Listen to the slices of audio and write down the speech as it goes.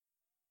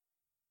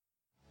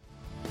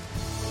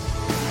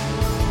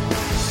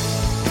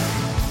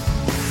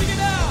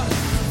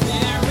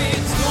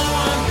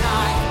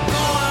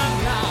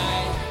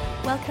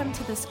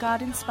this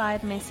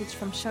God-inspired message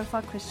from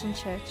Shofar Christian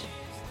Church.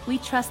 We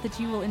trust that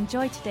you will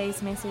enjoy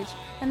today's message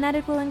and that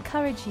it will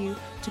encourage you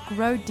to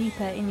grow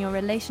deeper in your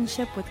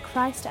relationship with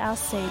Christ our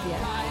Savior.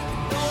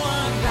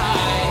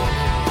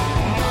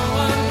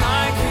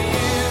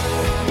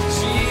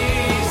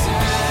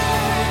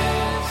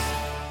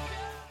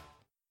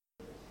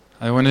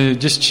 I want to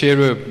just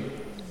share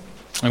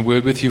a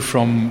word with you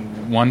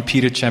from 1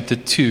 Peter chapter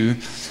 2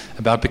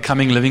 about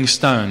becoming living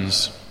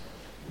stones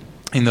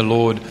in the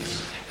Lord.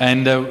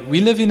 And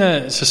we live in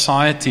a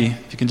society,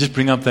 if you can just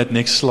bring up that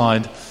next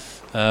slide,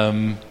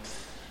 that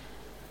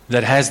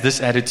has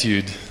this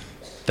attitude.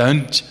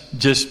 Don't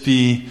just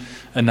be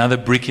another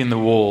brick in the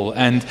wall.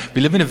 And we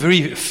live in a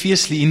very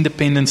fiercely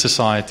independent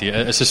society,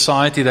 a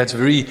society that's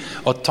very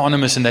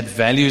autonomous and that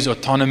values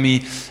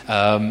autonomy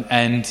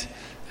and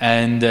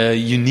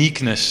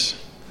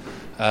uniqueness,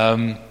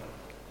 and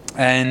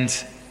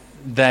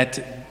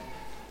that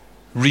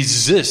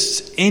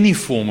resists any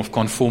form of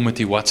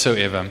conformity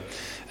whatsoever.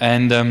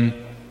 And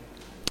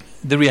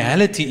the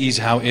reality is,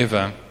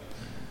 however,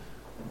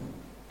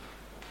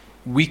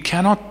 we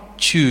cannot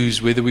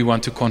choose whether we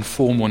want to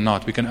conform or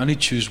not. We can only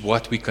choose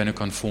what we're going to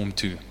conform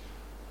to.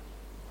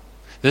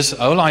 This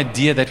whole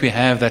idea that we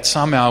have that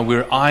somehow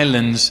we're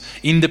islands,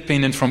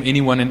 independent from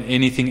anyone and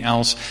anything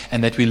else,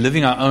 and that we're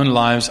living our own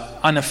lives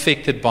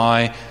unaffected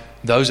by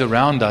those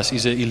around us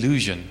is an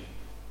illusion.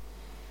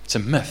 It's a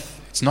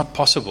myth. It's not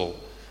possible.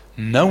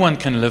 No one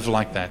can live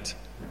like that.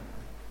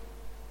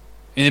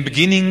 In the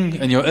beginning,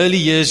 in your early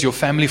years, your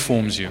family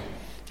forms you.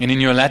 And in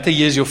your latter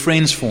years, your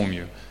friends form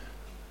you.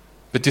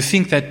 But to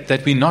think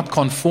that we're not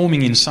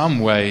conforming in some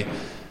way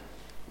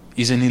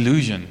is an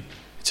illusion.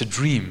 It's a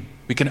dream.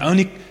 We can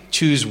only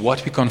choose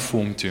what we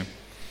conform to.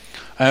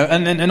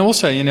 And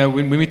also, you know,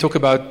 when we talk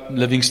about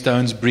living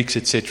stones, bricks,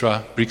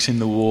 etc., bricks in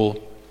the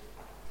wall,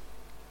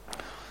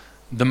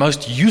 the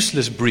most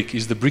useless brick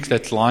is the brick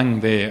that's lying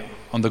there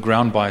on the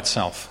ground by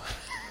itself.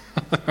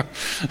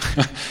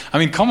 I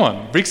mean, come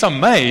on, bricks are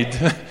made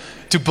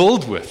to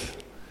build with.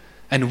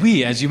 And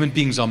we, as human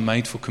beings, are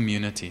made for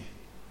community.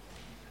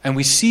 And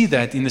we see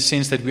that in the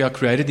sense that we are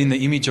created in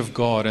the image of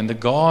God. And the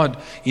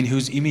God in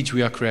whose image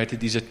we are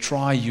created is a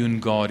triune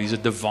God. He's a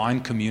divine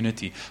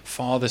community.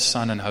 Father,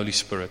 Son, and Holy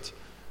Spirit.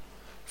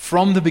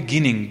 From the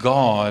beginning,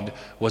 God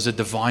was a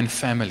divine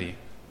family.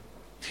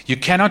 You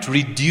cannot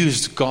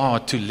reduce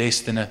God to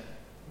less than a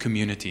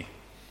community.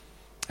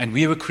 And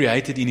we were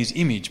created in His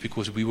image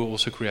because we were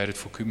also created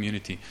for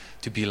community,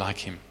 to be like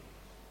Him.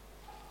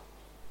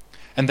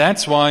 And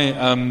that's why,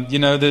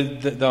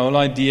 the whole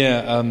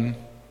idea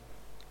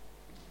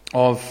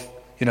of,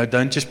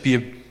 don't just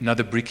be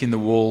another brick in the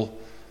wall.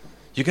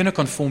 You're going to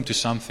conform to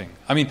something.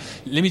 I mean,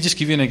 let me just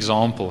give you an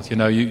example.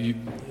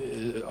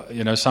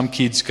 Some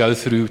kids go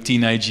through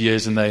teenage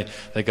years and they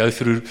go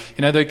through,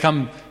 they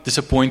become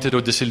disappointed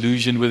or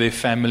disillusioned with their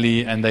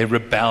family and they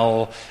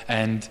rebel,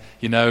 and,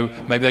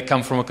 maybe they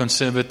come from a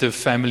conservative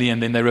family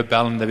and then they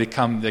rebel and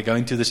they go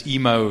into this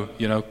emo,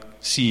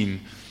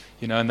 scene,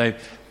 and they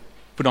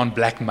put on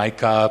black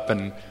makeup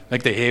and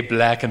make their hair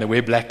black and they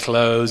wear black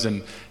clothes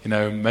and,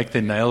 make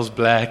their nails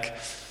black.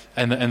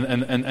 And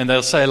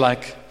they'll say,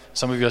 like,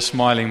 some of you are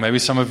smiling, maybe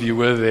some of you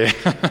were there,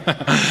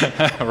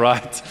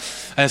 right?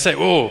 And say,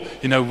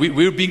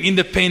 we're being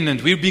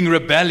independent, we're being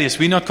rebellious,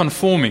 we're not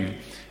conforming.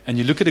 And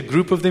you look at a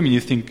group of them and you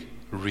think,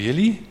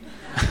 really?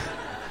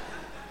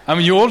 I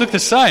mean, you all look the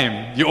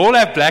same. You all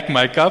have black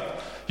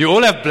makeup, you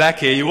all have black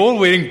hair, you're all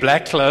wearing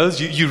black clothes.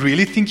 You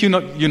really think you're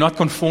not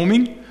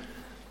conforming?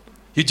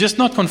 You're just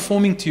not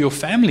conforming to your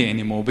family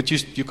anymore, but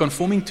you're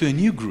conforming to a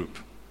new group.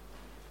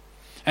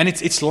 And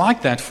it's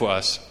like that for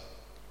us.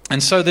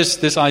 And so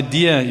this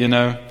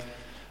idea,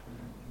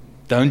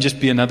 don't just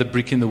be another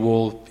brick in the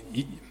wall.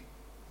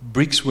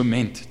 Bricks were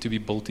meant to be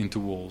built into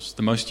walls.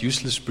 The most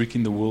useless brick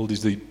in the world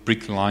is the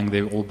brick lying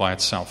there all by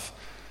itself.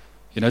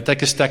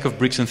 Take a stack of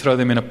bricks and throw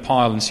them in a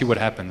pile and see what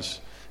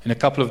happens. In a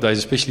couple of days,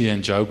 especially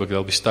in Joburg,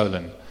 they'll be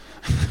stolen.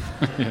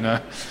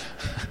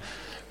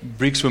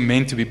 Bricks were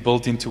meant to be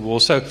built into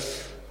walls. So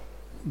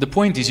the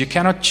point is, you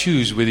cannot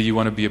choose whether you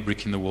want to be a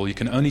brick in the wall. You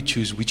can only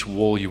choose which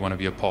wall you want to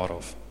be a part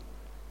of.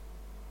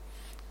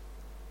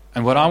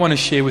 And what I want to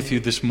share with you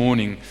this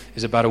morning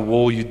is about a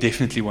wall you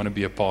definitely want to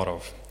be a part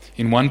of.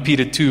 In 1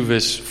 Peter 2,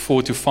 verse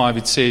 4-5,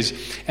 it says,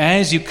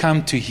 "As you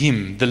come to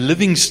Him, the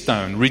living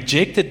stone,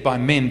 rejected by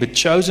men, but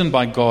chosen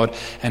by God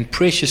and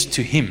precious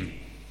to Him,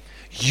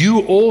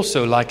 you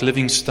also, like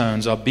living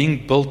stones, are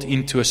being built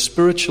into a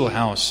spiritual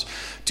house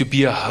to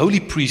be a holy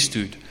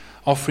priesthood,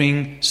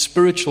 offering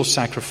spiritual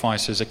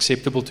sacrifices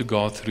acceptable to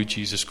God through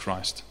Jesus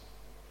Christ."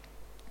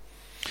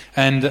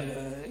 And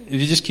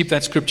if you just keep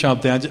that scripture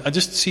up there, I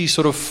just see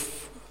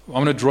I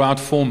want to draw out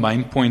 4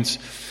 main points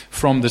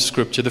from the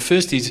scripture. The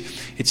first is,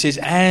 it says,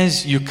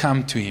 as you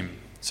come to Him.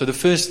 So the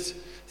first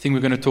thing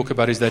we're going to talk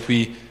about is that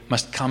we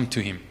must come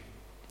to Him.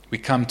 We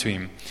come to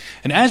Him.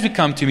 And as we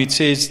come to Him, it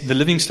says, the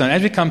living stone,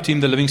 as we come to Him,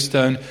 the living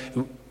stone,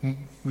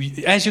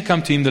 as you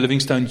come to Him, the living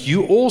stone,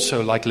 you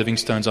also, like living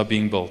stones, are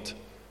being built.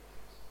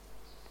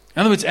 In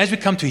other words, as we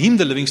come to Him,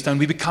 the living stone,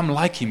 we become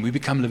like Him. We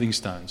become living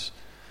stones.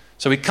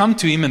 So we come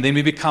to Him and then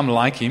we become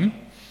like Him.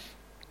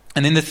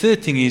 And then the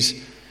third thing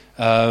is,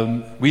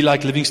 we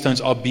like living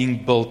stones are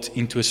being built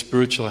into a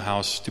spiritual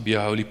house to be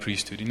a holy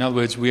priesthood. In other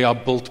words, we are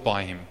built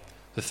by Him.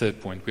 The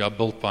third point, we are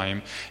built by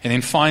Him. And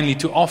then finally,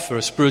 to offer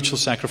a spiritual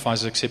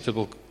sacrifice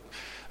acceptable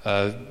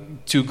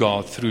to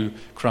God through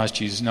Christ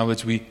Jesus. In other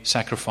words, we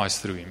sacrifice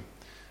through Him.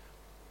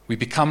 We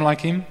become like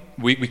Him.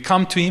 We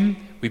come to Him.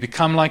 We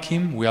become like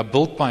Him. We are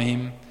built by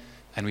Him.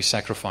 And we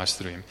sacrifice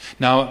through Him.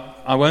 Now,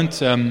 I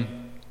won't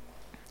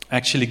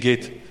actually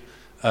get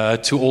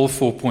to all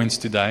 4 points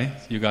today.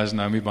 You guys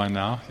know me by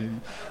now.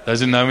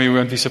 Those who know me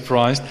won't be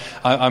surprised.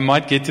 I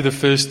might get to the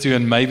first two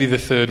and maybe the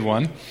third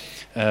one.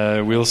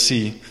 We'll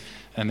see.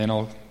 And then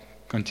I'll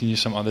continue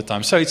some other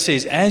time. So it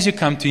says, as you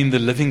come to Him, the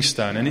living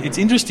stone. And it's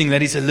interesting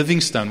that He's a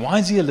living stone. Why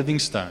is He a living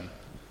stone?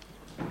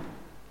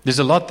 There's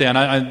a lot there,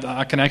 and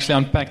I can actually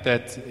unpack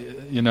that.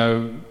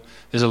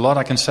 There's a lot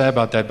I can say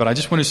about that, but I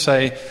just want to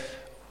say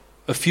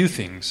a few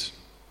things.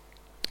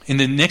 In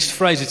the next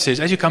phrase it says,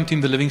 as you come to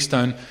Him, the living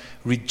stone,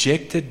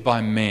 rejected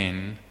by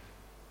men,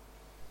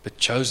 but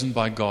chosen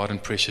by God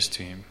and precious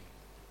to Him.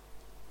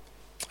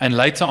 And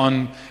later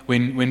on,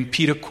 when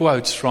Peter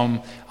quotes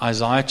from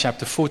Isaiah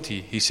chapter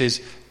 40, he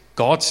says,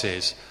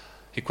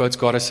 he quotes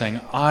God as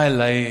saying, I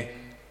lay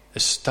a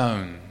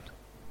stone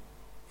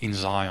in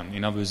Zion,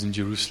 in other words, in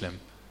Jerusalem,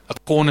 a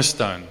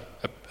cornerstone,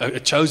 a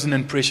chosen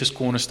and precious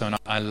cornerstone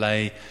I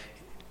lay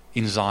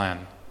in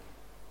Zion.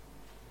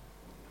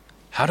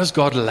 How does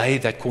God lay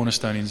that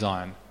cornerstone in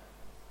Zion?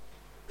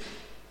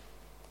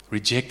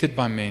 Rejected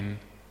by men,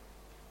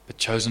 but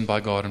chosen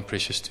by God and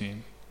precious to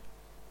Him.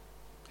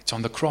 It's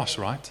on the cross,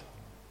 right?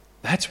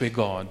 That's where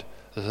God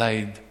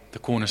laid the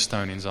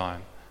cornerstone in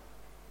Zion.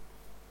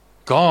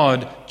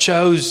 God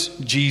chose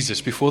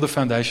Jesus before the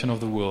foundation of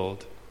the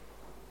world.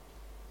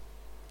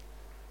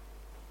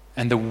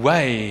 And the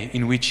way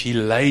in which He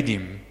laid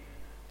Him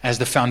as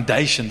the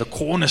foundation, the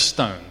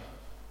cornerstone,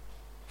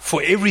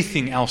 for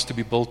everything else to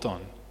be built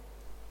on,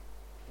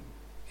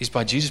 is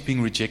by Jesus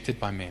being rejected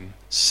by men,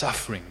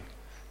 suffering,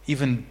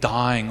 even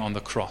dying on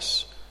the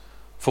cross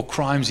for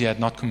crimes He had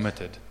not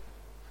committed,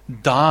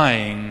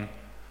 dying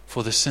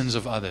for the sins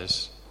of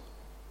others.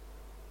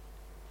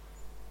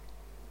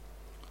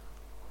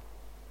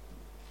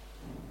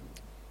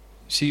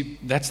 See,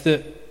 that's the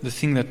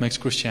thing that makes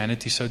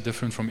Christianity so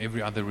different from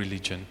every other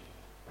religion.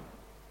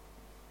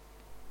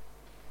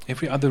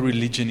 Every other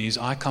religion is,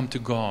 I come to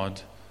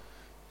God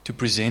to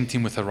present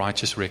Him with a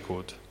righteous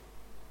record.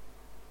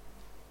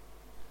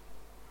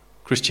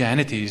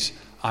 Christianity is,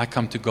 I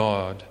come to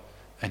God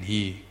and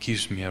He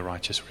gives me a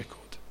righteous record.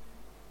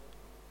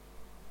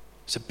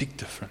 It's a big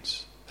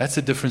difference. That's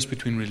the difference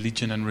between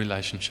religion and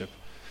relationship.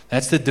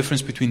 That's the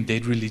difference between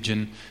dead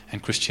religion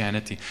and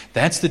Christianity.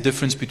 That's the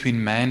difference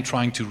between man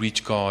trying to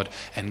reach God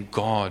and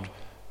God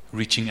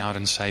reaching out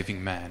and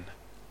saving man.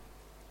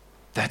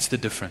 That's the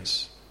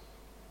difference.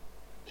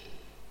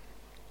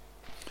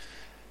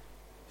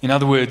 In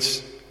other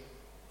words,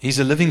 He's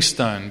a living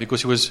stone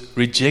because He was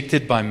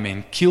rejected by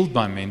men, killed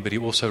by men, but He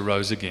also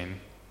rose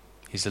again.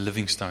 He's a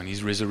living stone.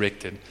 He's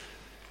resurrected.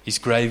 His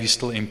grave is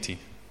still empty.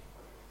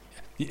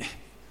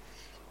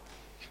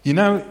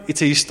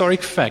 It's a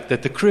historic fact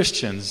that the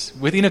Christians,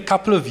 within a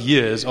couple of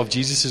years of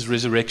Jesus'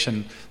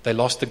 resurrection, they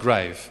lost the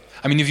grave.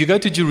 I mean, if you go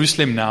to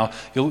Jerusalem now,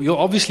 you'll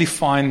obviously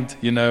find,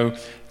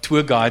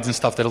 tour guides and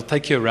stuff that'll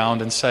take you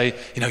around and say,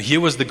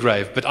 here was the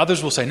grave. But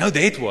others will say, no,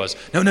 there it was.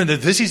 No,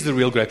 this is the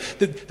real grave.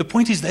 The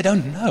point is they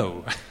don't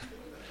know.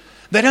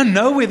 They don't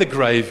know where the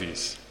grave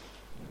is.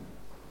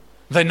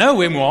 They know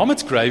where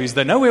Muhammad's grave is.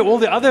 They know where all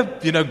the other,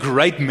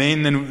 great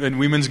men and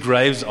women's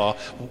graves are.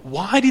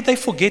 Why did they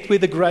forget where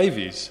the grave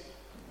is?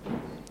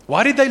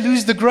 Why did they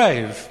lose the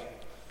grave?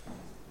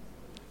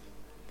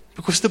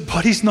 Because the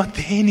body's not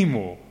there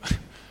anymore.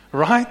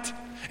 Right?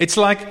 It's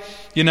like,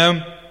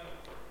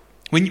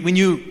 when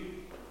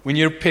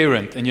you're a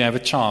parent and you have a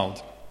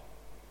child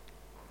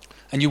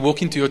and you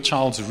walk into your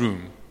child's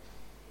room,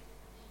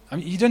 I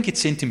mean, you don't get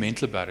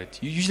sentimental about it.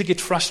 You usually get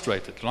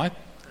frustrated, right?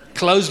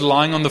 Clothes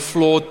lying on the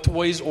floor,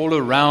 toys all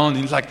around,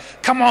 and it's like,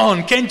 come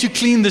on, can't you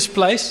clean this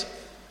place?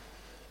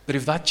 But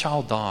if that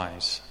child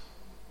dies,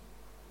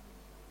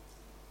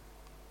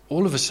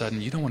 all of a sudden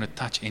you don't want to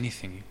touch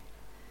anything.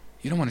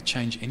 You don't want to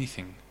change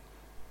anything.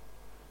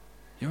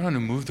 You don't want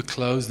to move the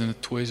clothes and the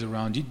toys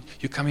around.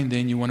 You come in there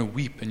and you want to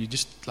weep, and you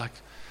just like,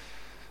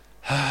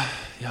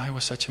 he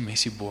was such a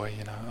messy boy,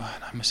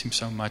 I miss him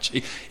so much.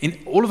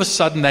 All of a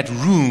sudden that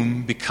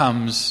room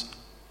becomes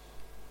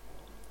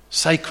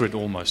sacred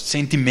almost,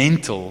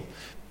 sentimental.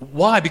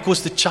 Why?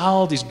 Because the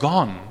child is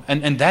gone.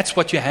 And that's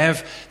what you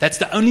have. That's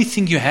the only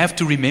thing you have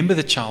to remember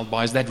the child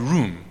by, is that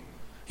room.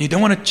 You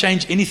don't want to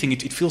change anything.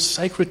 It feels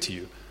sacred to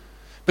you.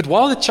 But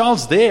while the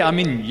child's there,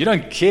 you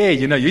don't care.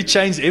 You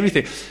change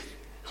everything.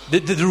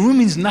 The room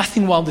means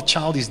nothing while the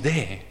child is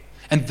there.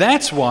 And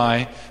that's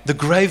why the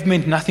grave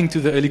meant nothing to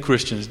the early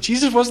Christians.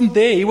 Jesus wasn't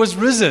there. He was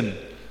risen.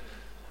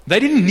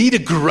 They didn't need a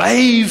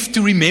grave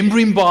to remember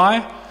Him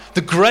by.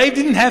 The grave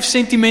didn't have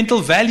sentimental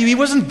value. He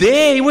wasn't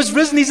there. He was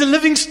risen. He's a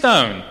living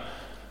stone.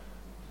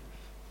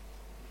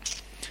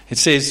 It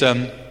says,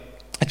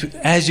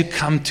 as you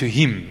come to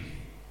Him,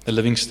 the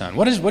living stone.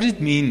 What does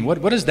it mean?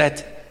 What does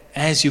that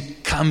as you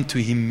come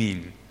to Him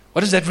mean?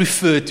 What does that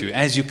refer to,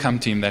 as you come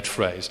to Him, that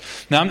phrase?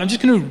 Now, I'm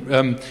just going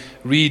to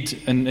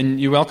read,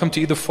 and you're welcome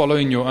to either follow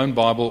in your own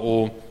Bible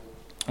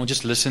or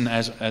just listen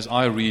as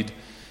I read.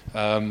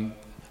 I'm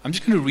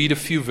just going to read a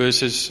few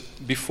verses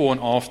before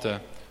and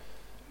after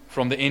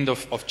from the end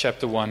of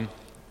chapter 1.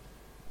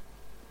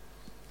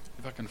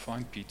 If I can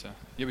find Peter.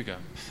 Here we go.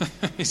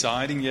 He's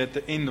hiding here at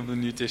the end of the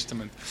New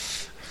Testament.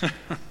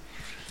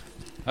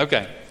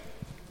 Okay.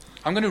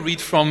 I'm going to read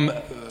from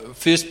 1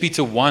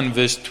 Peter 1,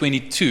 verse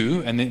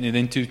 22, and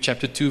then to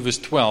chapter 2, verse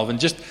 12, and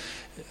just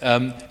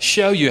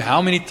show you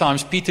how many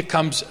times Peter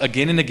comes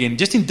again and again,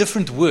 just in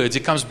different words,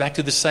 it comes back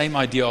to the same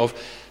idea of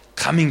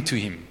coming to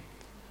Him,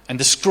 and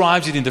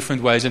describes it in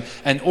different ways,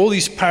 and all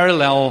these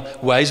parallel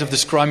ways of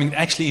describing it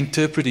actually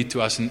interpret it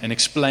to us and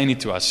explain it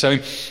to us. So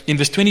in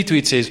verse 22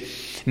 it says,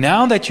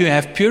 now that you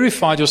have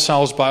purified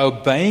yourselves by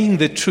obeying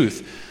the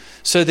truth,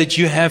 so that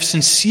you have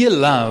sincere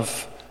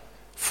love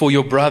for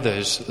your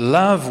brothers,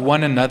 love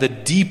one another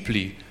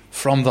deeply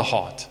from the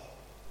heart.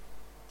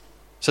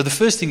 So the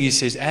first thing he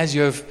says, as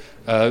you have,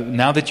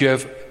 now that you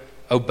have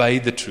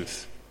obeyed the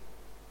truth.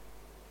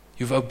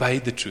 You've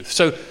obeyed the truth.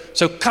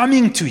 So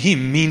coming to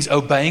Him means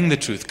obeying the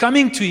truth.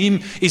 Coming to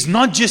Him is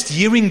not just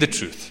hearing the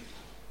truth.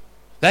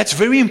 That's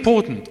very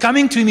important.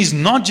 Coming to Him is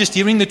not just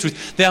hearing the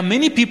truth. There are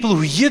many people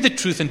who hear the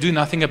truth and do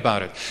nothing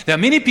about it. There are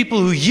many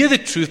people who hear the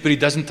truth, but it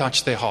doesn't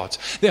touch their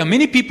hearts. There are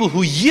many people who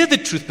hear the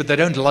truth, but they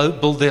don't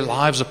build their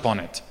lives upon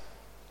it.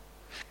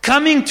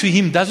 Coming to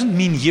Him doesn't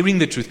mean hearing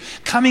the truth.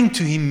 Coming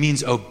to Him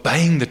means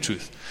obeying the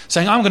truth.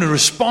 Saying, I'm going to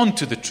respond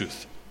to the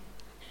truth.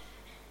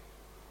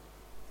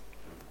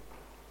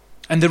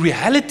 And the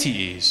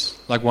reality is,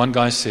 like one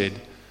guy said,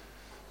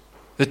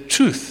 the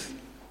truth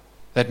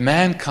that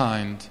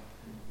mankind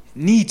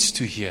needs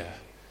to hear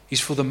is,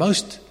 for the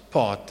most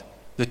part,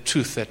 the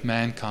truth that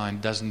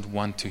mankind doesn't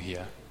want to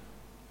hear.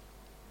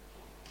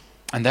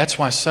 And that's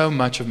why so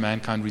much of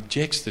mankind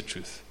rejects the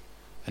truth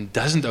and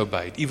doesn't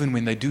obey it, even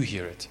when they do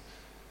hear it.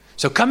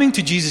 So coming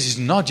to Jesus is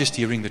not just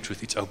hearing the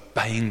truth, it's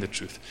obeying the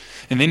truth.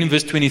 And then in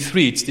verse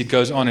 23, it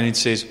goes on and it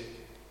says,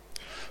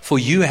 for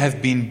you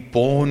have been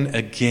born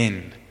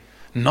again,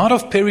 not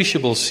of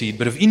perishable seed,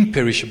 but of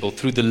imperishable,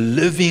 through the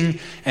living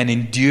and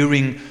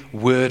enduring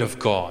Word of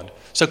God.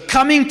 So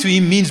coming to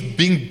Him means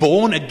being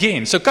born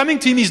again. So coming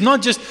to Him is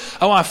not just,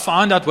 I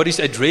find out what His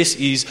address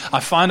is,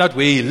 I find out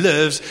where He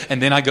lives, and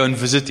then I go and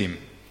visit Him.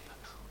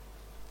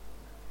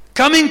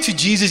 Coming to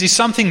Jesus is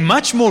something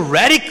much more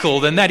radical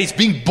than that. It's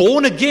being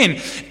born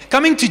again.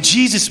 Coming to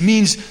Jesus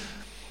means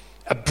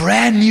a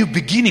brand new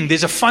beginning.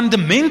 There's a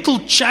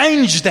fundamental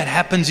change that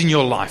happens in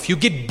your life. You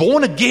get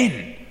born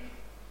again.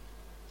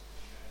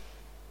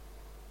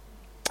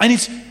 And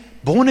it's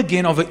born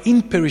again of an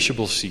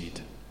imperishable seed.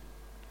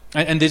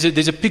 And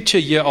there's a picture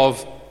here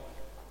of,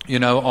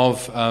 there's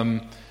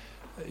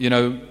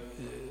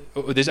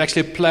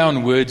actually a play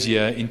on words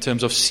here in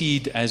terms of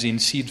seed, as in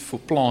seed for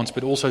plants,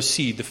 but also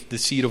seed, the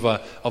seed of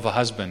a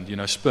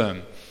husband,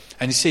 sperm.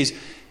 And it says,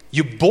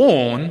 you're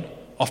born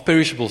of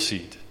perishable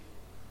seed,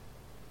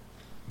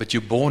 but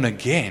you're born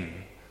again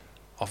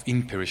of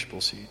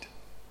imperishable seed.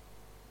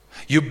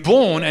 You're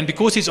born, and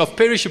because it's of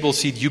perishable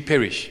seed, you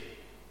perish.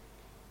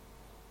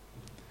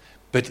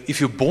 But if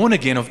you're born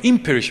again of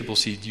imperishable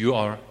seed, you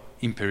are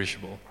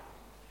imperishable.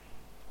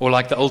 Or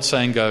like the old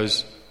saying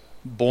goes,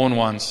 born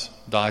once,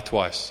 die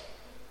twice.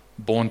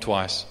 Born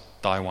twice,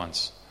 die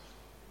once.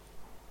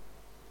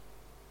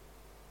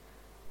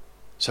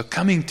 So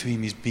coming to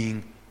Him is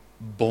being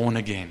born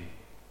again.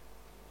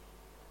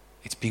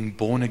 It's being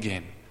born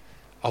again.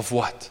 Of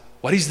what?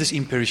 What is this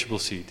imperishable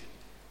seed?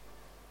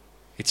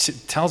 It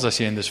tells us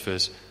here in this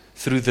verse,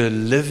 through the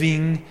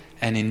living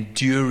and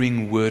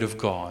enduring Word of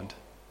God.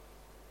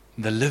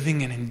 The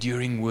living and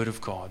enduring Word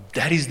of God.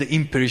 That is the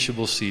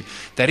imperishable seed.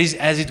 That is,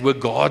 as it were,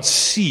 God's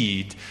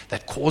seed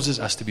that causes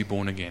us to be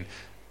born again.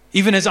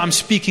 Even as I'm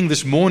speaking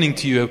this morning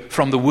to you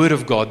from the Word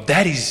of God,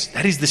 that is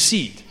the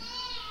seed.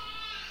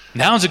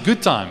 Now's a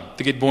good time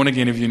to get born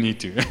again if you need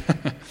to.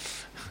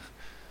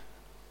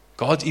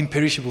 God's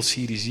imperishable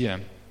seed is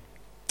here.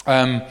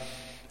 And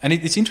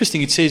it's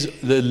interesting, it says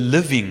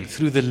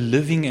through the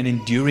living and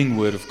enduring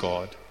Word of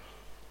God.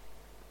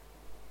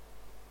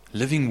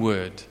 Living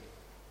Word.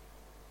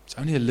 It's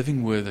only a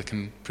living Word that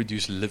can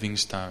produce living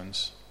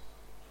stones.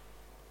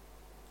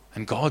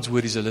 And God's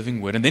Word is a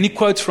living Word. And then he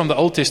quotes from the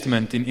Old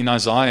Testament in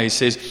Isaiah. He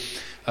says,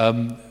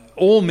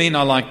 all men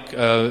are like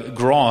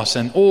grass,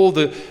 and all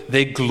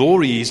their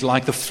glory is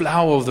like the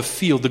flower of the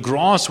field. The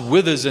grass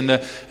withers and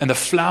the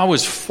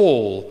flowers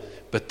fall,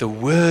 but the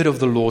word of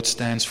the Lord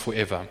stands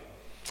forever.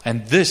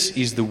 And this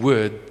is the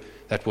word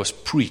that was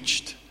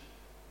preached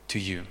to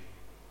you.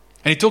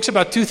 And he talks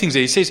about two things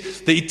there. He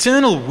says the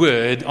eternal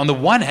word, on the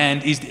one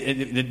hand, is,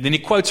 then he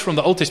quotes from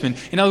the Old Testament.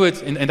 In other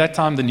words, in that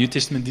time, the New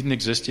Testament didn't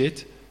exist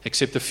yet,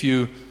 except a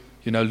few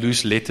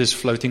loose letters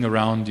floating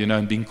around,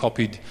 and being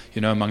copied,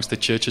 amongst the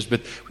churches.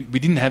 But we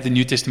didn't have the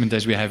New Testament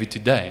as we have it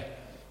today.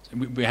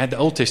 We had the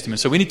Old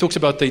Testament. So when he talks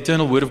about the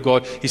eternal Word of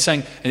God, he's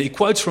saying, and he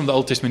quotes from the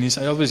Old Testament,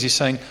 he's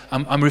saying,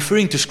 I'm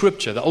referring to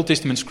Scripture, the Old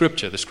Testament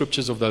Scripture, the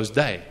Scriptures of that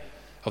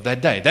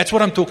day. That's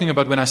what I'm talking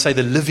about when I say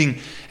the living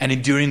and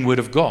enduring Word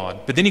of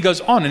God. But then he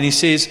goes on and he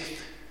says,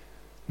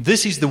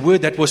 this is the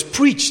Word that was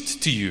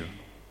preached to you.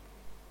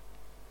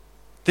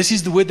 This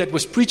is the Word that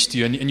was preached to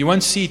you. And you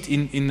won't see it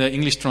in the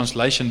English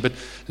translation, but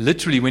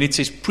literally when it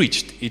says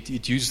preached,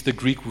 it uses the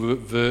Greek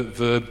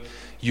verb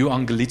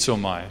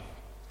euangelizomai.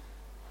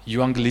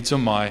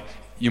 Euangelizomai.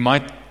 You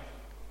might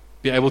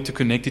be able to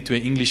connect it to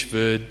an English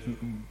verb.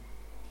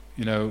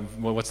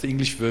 What's the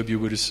English verb you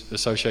would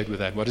associate with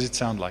that? What does it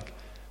sound like?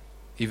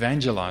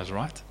 Evangelize,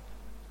 right?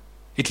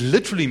 It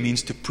literally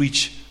means to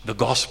preach the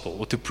gospel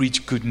or to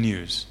preach good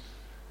news.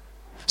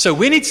 So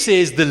when it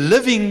says the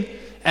living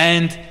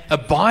and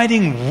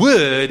abiding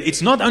word,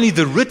 it's not only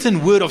the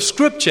written word of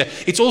Scripture,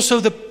 it's also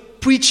the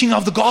preaching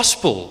of the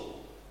gospel.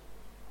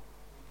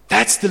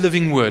 That's the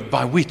living word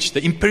by which,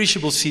 the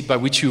imperishable seed by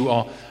which you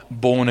are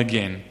born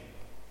again.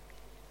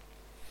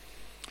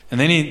 And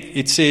then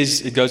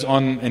it goes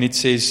on and it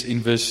says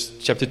in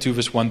chapter 2,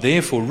 verse 1,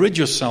 therefore rid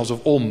yourselves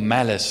of all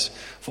malice,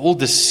 for all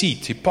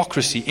deceit,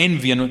 hypocrisy,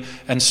 envy,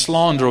 and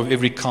slander of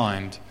every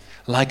kind.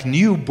 Like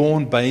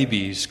newborn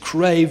babies,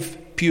 crave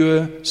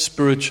pure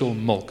spiritual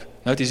milk.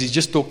 Notice he's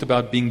just talked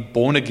about being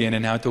born again,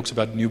 and now he talks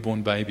about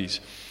newborn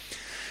babies.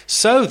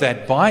 So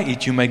that by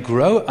it you may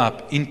grow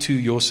up into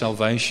your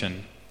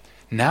salvation,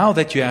 now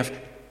that you have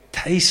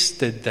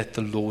tasted that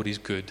the Lord is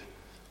good.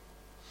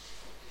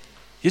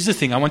 Here's the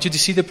thing, I want you to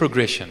see the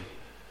progression.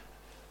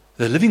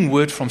 The living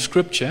word from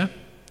Scripture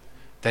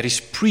that is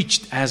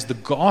preached as the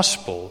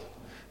gospel,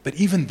 but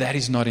even that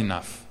is not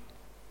enough.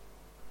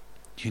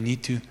 You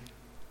need to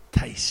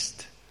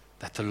taste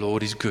that the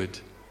Lord is good.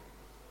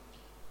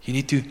 You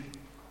need to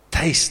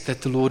taste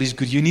that the Lord is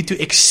good. You need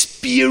to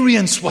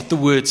experience what the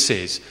Word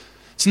says.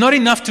 It's not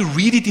enough to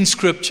read it in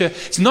Scripture.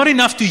 It's not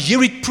enough to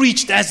hear it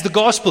preached as the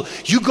gospel.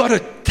 You got to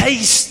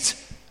taste,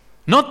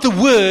 not the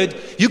Word.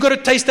 You got to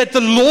taste that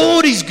the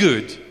Lord is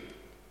good.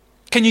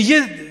 Can you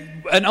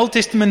hear an Old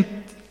Testament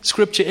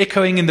Scripture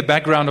echoing in the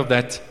background of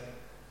that?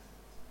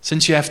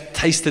 Since you have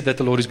tasted that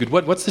the Lord is good.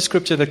 What's the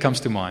Scripture that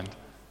comes to mind?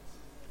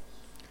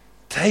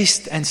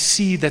 Taste and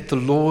see that the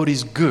Lord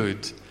is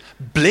good.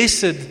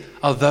 Blessed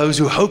are those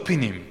who hope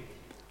in Him.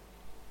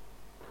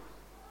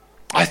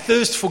 I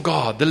thirst for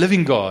God, the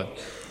living God.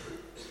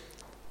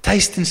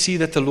 Taste and see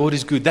that the Lord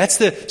is good. That's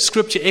the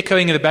Scripture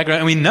echoing in the background.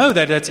 And we know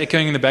that that's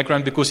echoing in the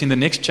background because in the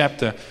next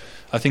chapter,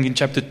 I think in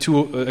chapter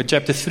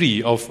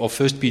 3 of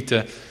 1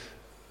 Peter,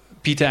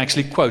 Peter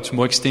actually quotes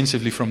more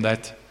extensively from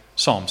that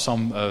Psalm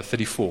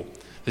 34.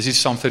 This is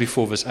Psalm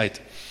 34, verse 8.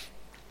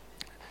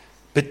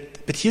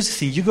 But here's the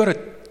thing, you've got to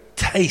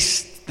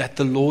taste that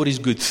the Lord is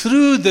good.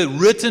 Through the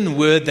written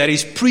word that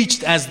is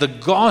preached as the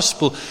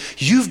gospel,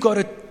 you've got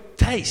to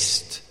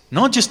taste,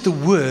 not just the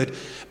word,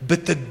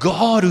 but the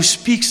God who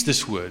speaks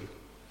this word.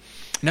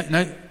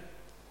 Now,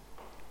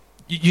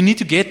 you need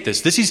to get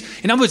this.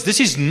 In other words,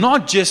 this is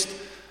not just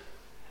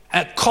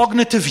a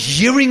cognitive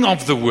hearing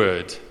of the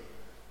word.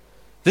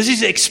 This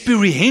is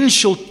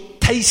experiential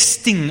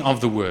tasting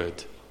of the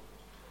word.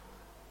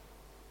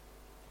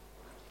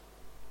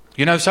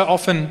 So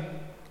often,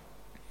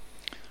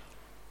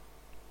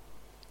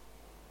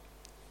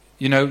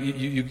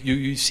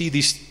 you see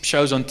these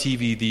shows on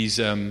TV, these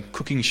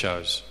cooking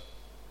shows,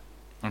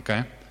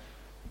 okay?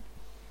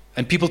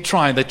 And people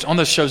on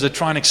those shows, they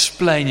try and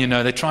explain,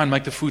 they try and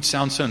make the food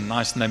sound so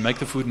nice, and they make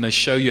the food and they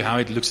show you how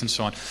it looks and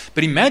so on.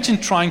 But imagine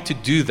trying to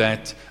do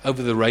that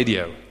over the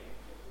radio.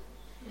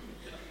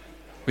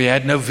 We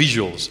had no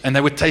visuals, and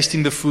they were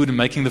tasting the food and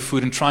making the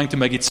food and trying to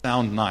make it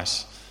sound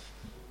nice.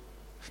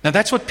 Now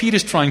that's what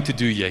Peter's trying to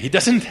do here. He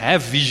doesn't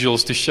have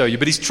visuals to show you,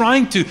 but he's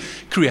trying to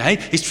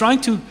he's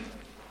trying to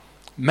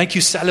make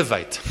you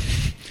salivate.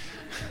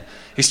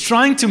 He's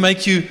trying to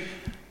make you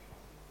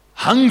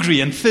hungry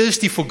and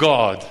thirsty for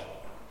God.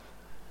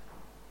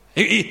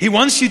 He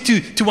wants you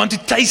to want to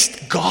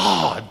taste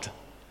God.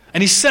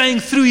 And he's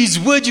saying through His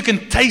Word you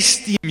can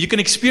taste Him, you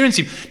can experience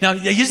Him. Now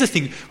here's the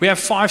thing, we have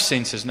 5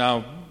 senses.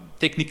 Now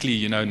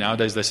technically,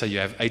 nowadays they say you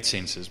have 8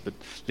 senses, but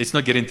let's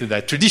not get into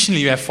that.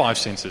 Traditionally you have 5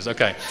 senses,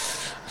 okay.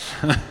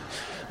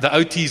 The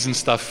OTs and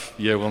stuff,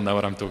 will know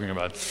what I'm talking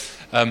about.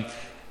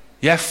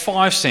 You have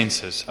 5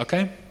 senses,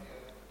 okay?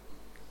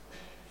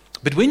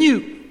 But when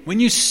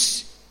you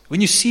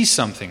see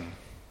something,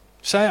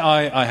 say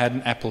I had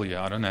an apple here.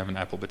 I don't have an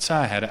apple, but say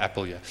I had an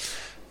apple here.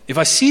 If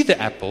I see the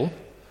apple,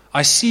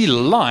 I see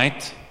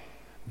light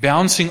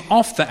bouncing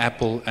off the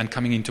apple and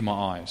coming into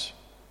my eyes,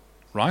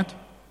 right?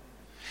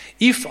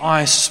 If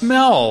I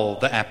smell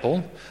the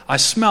apple, I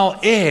smell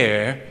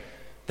air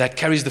that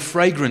carries the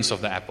fragrance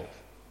of the apple.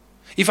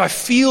 If I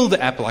feel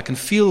the apple, I can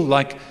feel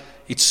like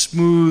it's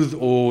smooth,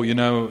 or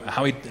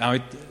how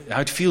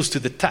it feels to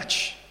the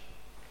touch.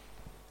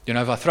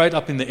 If I throw it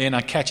up in the air and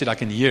I catch it, I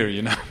can hear,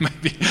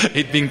 maybe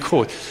it being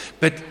caught.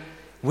 But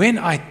when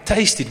I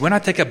taste it, when I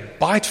take a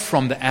bite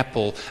from the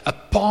apple, a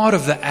part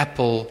of the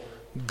apple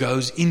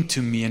goes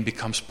into me and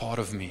becomes part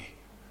of me.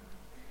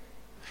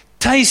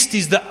 Taste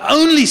is the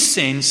only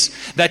sense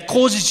that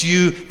causes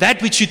you,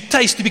 that which you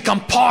taste, to become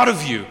part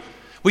of you.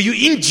 Where you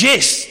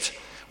ingest,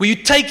 where you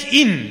take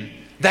in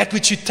that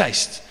which you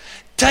taste.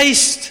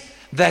 Taste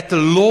that the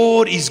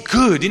Lord is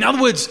good. In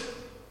other words,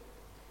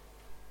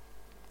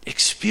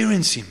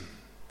 experience Him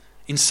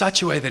in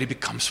such a way that He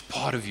becomes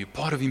part of you.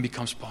 Part of Him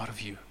becomes part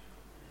of you.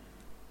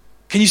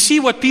 Can you see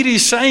what Peter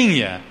is saying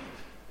here?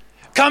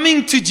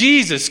 Coming to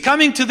Jesus,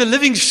 coming to the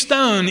living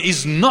stone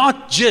is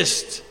not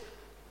just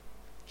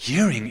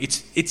hearing.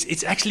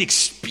 It's actually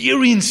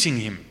experiencing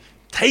Him,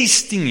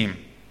 tasting Him.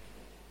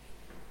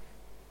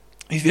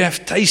 If you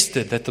have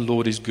tasted that the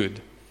Lord is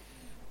good,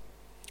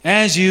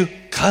 as you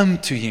come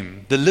to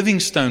Him, the living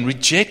stone,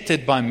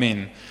 rejected by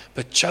men,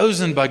 but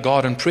chosen by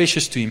God and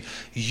precious to Him,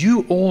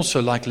 you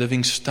also, like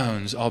living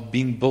stones, are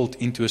being built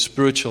into a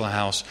spiritual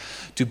house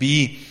to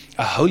be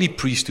a holy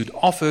priesthood,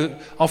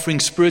 offering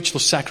spiritual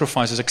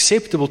sacrifices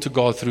acceptable to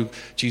God through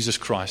Jesus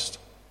Christ.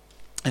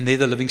 And there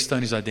the living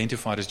stone is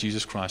identified as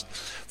Jesus Christ.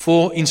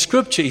 For in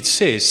Scripture it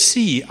says,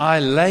 "See, I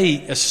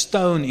lay a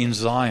stone in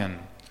Zion,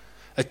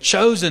 a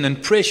chosen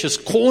and precious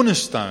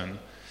cornerstone,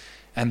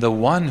 and the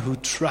one who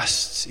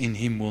trusts in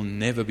Him will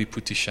never be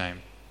put to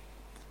shame."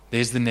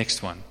 There's the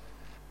next one.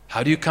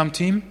 How do you come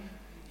to Him?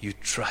 You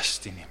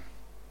trust in Him.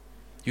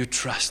 You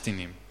trust in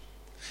Him.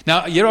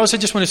 Now, here I also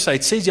just want to say,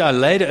 it says here, I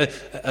lay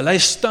a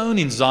stone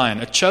in Zion,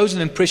 a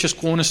chosen and precious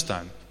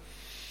cornerstone.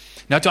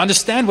 Now, to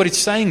understand what it's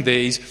saying there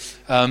is,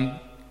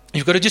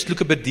 you've got to just look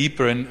a bit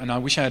deeper, and I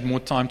wish I had more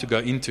time to go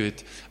into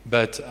it,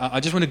 but I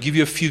just want to give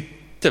you a few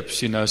tips,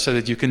 so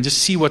that you can just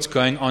see what's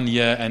going on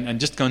here and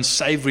just go and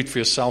savor it for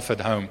yourself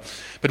at home.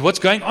 But what's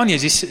going on here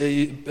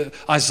is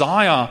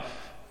Isaiah,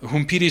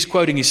 whom Peter is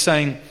quoting, is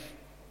saying,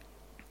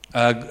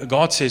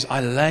 God says,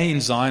 I lay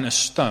in Zion a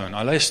stone.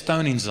 I lay a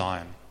stone in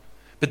Zion.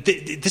 But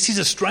this is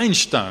a strange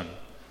stone,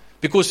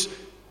 because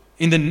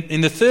in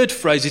the third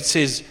phrase it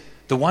says,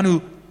 the one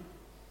who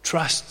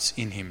trusts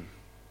in Him.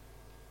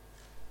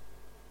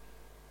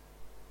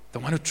 The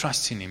one who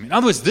trusts in Him. In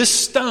other words, this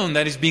stone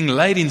that is being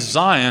laid in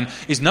Zion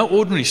is no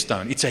ordinary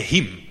stone. It's a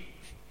Him.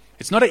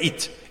 It's not a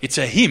it. It's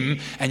a Him,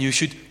 and you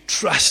should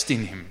trust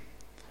in Him.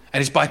 And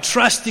it's by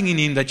trusting in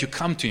Him that you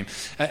come to Him.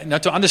 Now,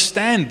 to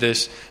understand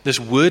this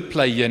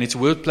wordplay here, and it's a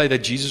wordplay that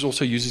Jesus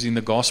also uses in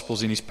the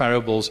Gospels, in His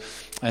parables,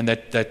 and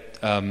that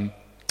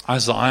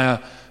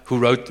Isaiah, who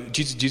wrote,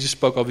 Jesus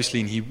spoke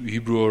obviously in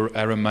Hebrew or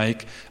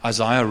Aramaic.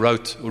 Isaiah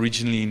wrote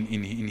originally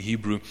in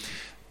Hebrew.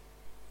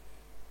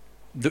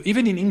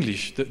 Even in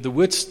English, the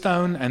word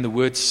stone and the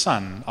word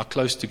son are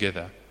close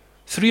together.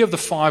 3 of the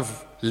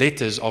 5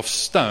 letters of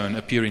stone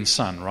appear in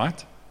son,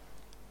 right?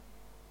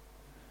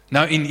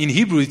 Now, in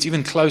Hebrew, it's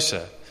even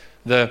closer.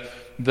 The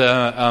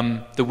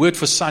word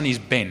for son is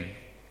Ben,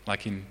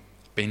 like in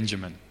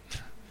Benjamin,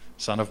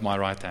 son of my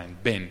right hand,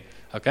 Ben.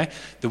 Okay?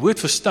 The word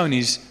for stone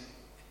is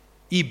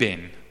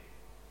Eben.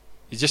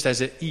 It just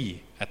has an E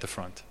at the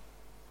front.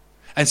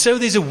 And so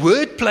there's a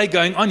word play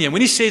going on here.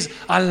 When he says,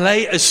 I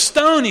lay a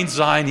stone in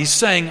Zion, he's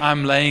saying,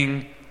 I'm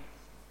laying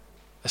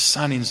a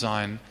son in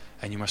Zion,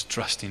 and you must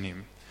trust in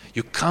Him.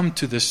 You come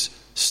to this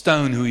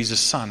stone who is a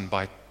son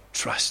by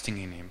trusting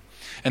in Him.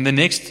 And the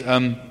next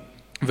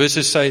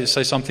verses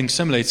say something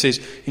similar. It says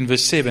in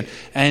verse 7,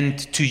 and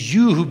to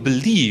you who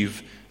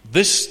believe,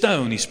 this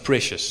stone is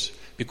precious,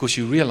 because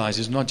you realize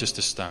it's not just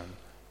a stone,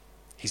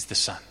 He's the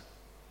Son.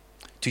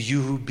 To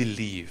you who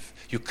believe,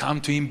 you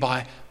come to Him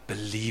by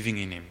believing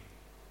in Him.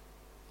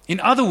 In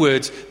other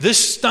words,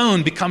 this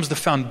stone becomes the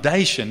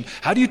foundation.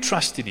 How do you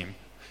trust in Him?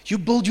 You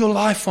build your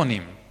life on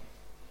Him.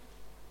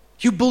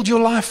 You build your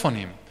life on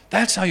Him.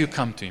 That's how you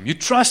come to Him. You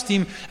trust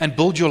Him and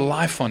build your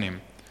life on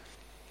Him.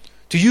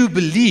 To you who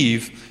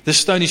believe, the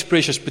stone is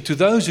precious, but to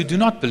those who do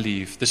not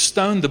believe, the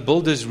stone the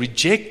builders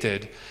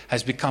rejected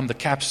has become the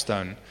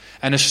capstone,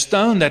 and a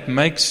stone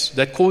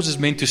that causes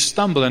men to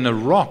stumble, and a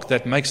rock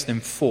that makes them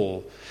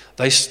fall.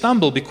 They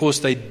stumble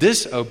because they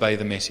disobey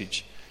the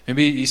message.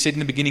 Remember, he said in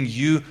the beginning,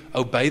 you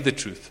obey the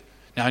truth.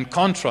 Now, in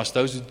contrast,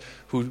 those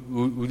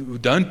who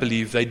don't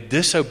believe, they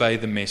disobey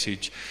the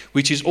message,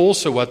 which is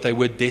also what they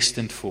were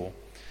destined for.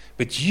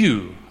 But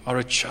you are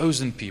a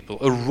chosen people,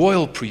 a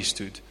royal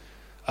priesthood,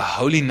 a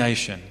holy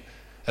nation,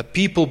 a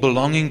people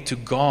belonging to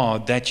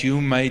God, that you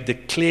may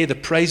declare the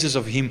praises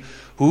of Him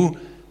who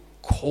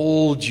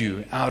called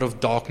you out of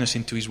darkness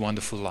into His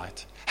wonderful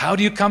light. How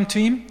do you come to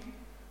Him?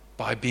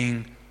 By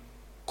being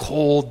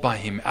called by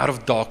Him out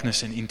of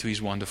darkness and into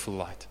His wonderful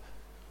light.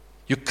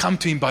 You come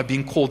to Him by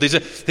being called.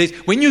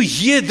 When you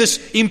hear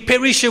this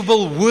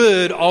imperishable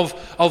word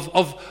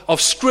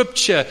of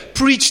Scripture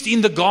preached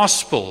in the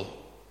gospel,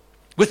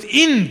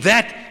 within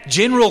that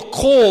general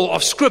call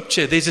of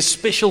Scripture, there's a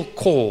special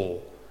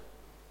call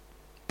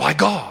by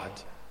God,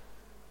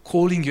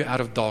 calling you out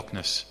of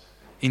darkness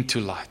into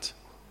light.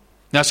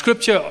 Now,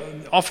 Scripture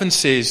often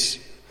says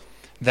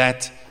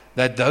that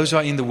those who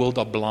are in the world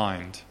are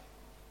blind.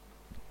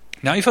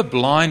 Now, if a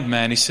blind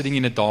man is sitting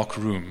in a dark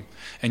room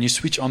and you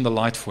switch on the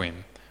light for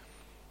him,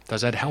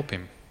 does that help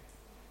him?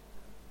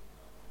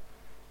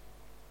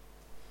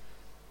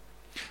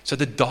 So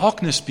the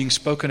darkness being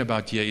spoken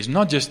about here is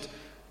not just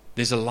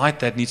there's a light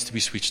that needs to be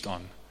switched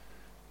on.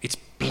 It's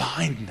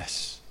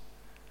blindness.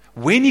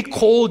 When He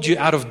called you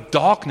out of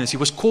darkness, He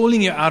was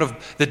calling you out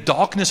of the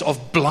darkness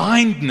of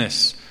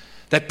blindness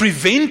that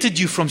prevented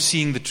you from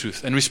seeing the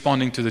truth and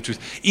responding to the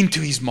truth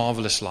into His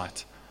marvelous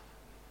light.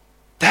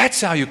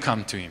 That's how you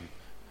come to Him.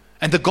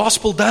 And the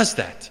gospel does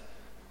that.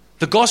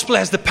 The gospel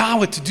has the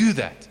power to do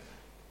that.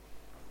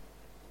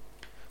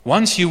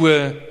 Once you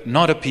were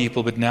not a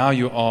people, but now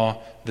you are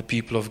the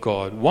people of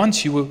God.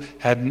 Once you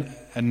had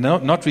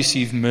not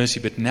received mercy,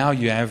 but now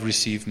you have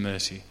received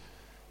mercy.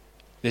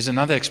 There's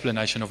another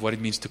explanation of what it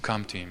means to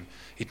come to Him.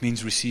 It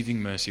means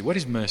receiving mercy. What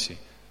is mercy?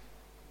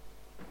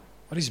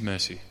 What is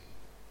mercy?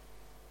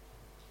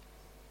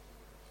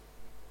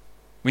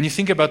 When you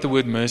think about the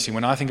word mercy,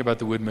 when I think about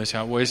the word mercy,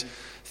 I always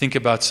think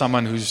about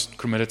someone who's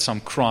committed some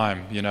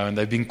crime, and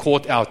they've been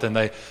caught out and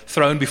they're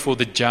thrown before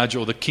the judge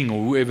or the king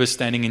or whoever's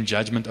standing in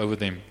judgment over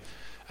them.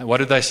 And what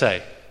do they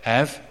say?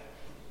 Have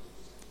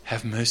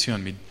mercy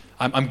on me.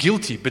 I'm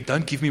guilty, but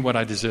don't give me what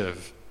I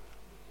deserve.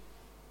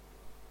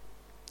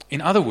 In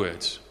other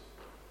words,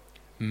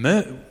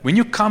 when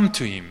you come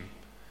to Him,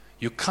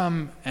 you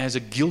come as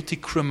a guilty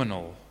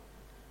criminal,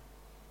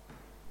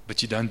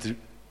 but you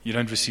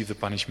don't receive the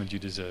punishment you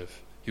deserve.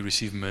 You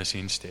receive mercy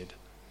instead.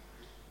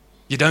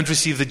 You don't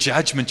receive the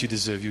judgment you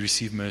deserve. You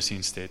receive mercy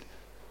instead.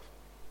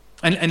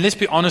 And let's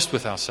be honest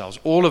with ourselves.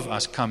 All of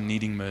us come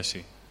needing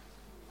mercy.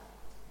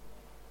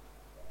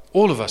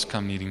 All of us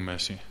come needing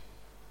mercy.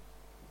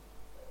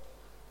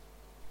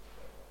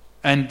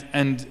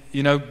 And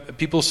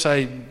people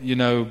say,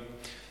 in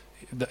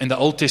the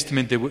Old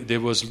Testament there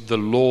was the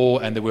law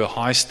and there were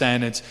high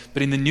standards,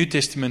 but in the New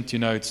Testament,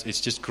 it's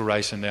just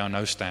grace and there are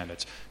no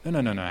standards.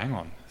 No, hang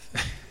on.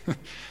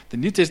 The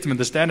New Testament,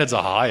 the standards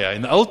are higher.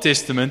 In the Old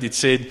Testament, it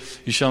said,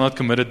 you shall not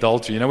commit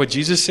adultery. You know what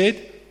Jesus said?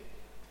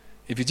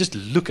 If you just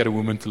look at a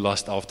woman to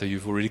lust after,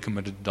 you've already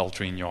committed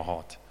adultery in your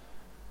heart.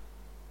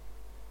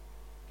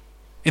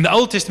 In the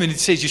Old Testament, it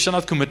says, you shall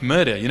not commit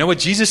murder. You know what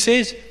Jesus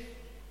says?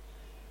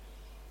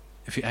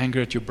 If you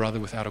anger at your brother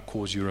without a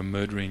cause, you're a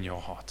murderer in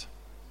your heart.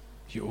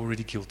 You're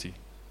already guilty.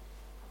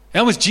 In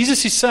other words,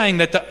 Jesus is saying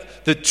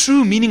that the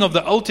true meaning of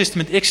the Old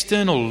Testament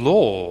external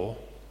law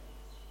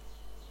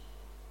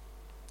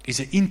is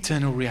an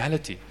internal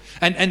reality.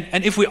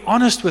 And if we're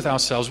honest with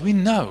ourselves, we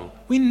know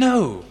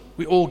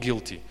we're all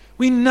guilty.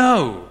 We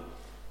know.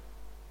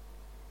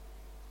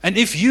 And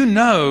if you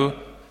know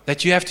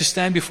that you have to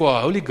stand before a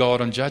holy God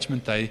on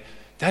Judgment Day,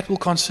 that will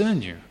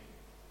concern you.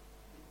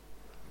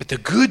 But the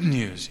good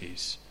news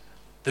is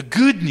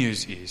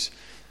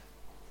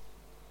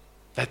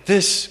that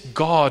this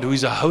God, who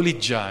is a holy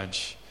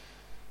judge,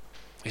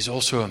 is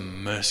also a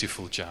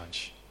merciful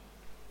judge.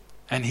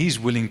 And He's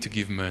willing to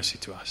give mercy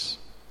to us.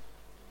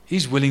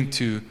 He's willing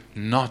to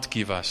not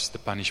give us the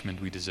punishment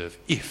we deserve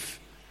if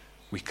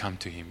we come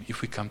to Him,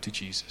 if we come to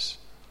Jesus.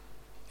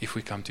 If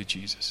we come to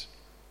Jesus.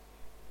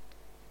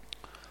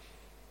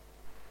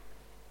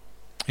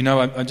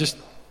 I just...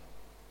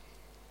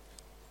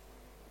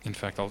 In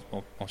fact,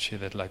 I'll share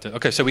that later.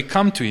 Okay, so we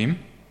come to Him.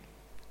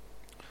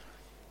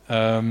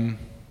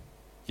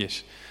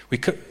 Yes. We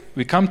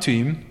come to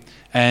Him,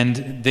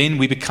 and then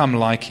we become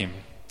like Him.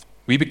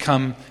 We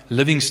become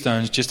living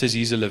stones just as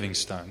He's a living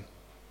stone.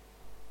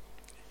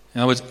 In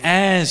other words,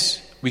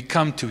 as we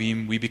come to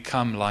Him, we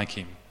become like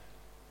Him.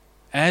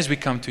 As we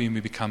come to Him,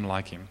 we become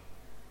like Him.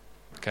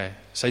 Okay,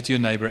 say to your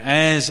neighbor,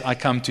 as I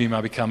come to Him,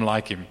 I become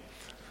like Him.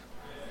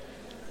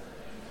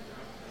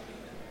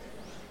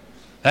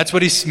 That's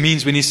what He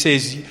means when He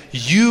says,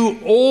 you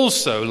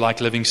also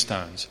like living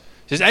stones.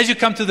 He says, as you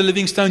come to the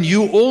living stone,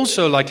 you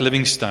also like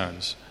living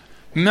stones.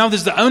 Now,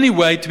 there's the only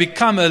way to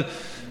become a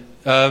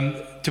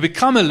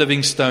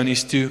living stone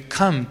is to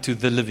come to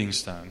the living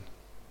stone,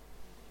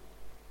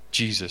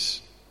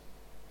 Jesus.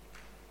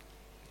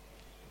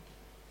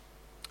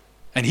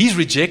 And He's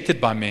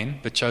rejected by men,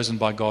 but chosen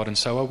by God, and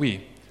so are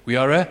we. We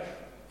are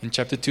in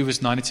chapter 2,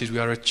 verse 9, it says, we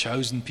are a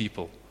chosen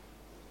people.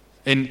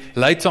 And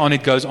later on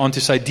it goes on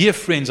to say, dear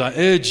friends, I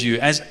urge you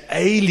as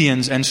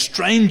aliens and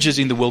strangers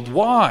in the world.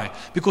 Why?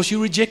 Because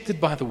you're rejected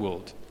by the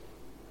world.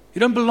 You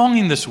don't belong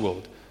in this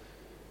world.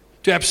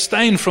 To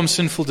abstain from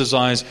sinful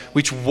desires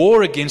which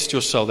war against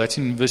your soul. That's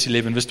in verse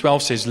 11. Verse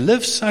 12 says,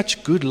 live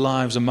such good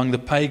lives among the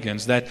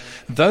pagans that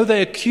though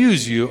they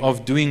accuse you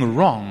of doing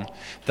wrong,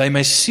 they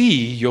may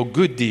see your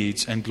good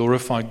deeds and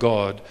glorify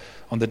God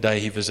on the day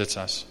He visits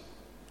us.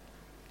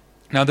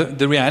 Now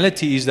the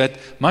reality is that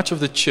much of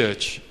the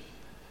church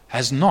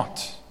has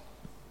not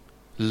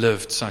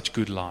lived such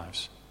good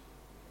lives.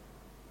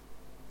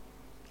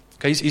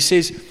 Okay, he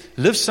says,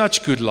 live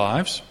such good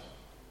lives,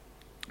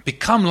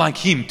 become like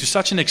Him to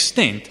such an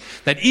extent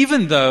that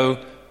even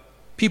though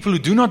people who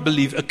do not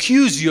believe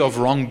accuse you of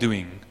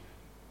wrongdoing,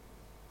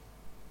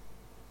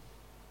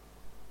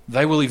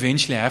 they will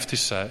eventually have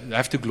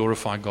to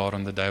glorify God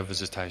on the day of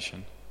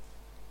visitation.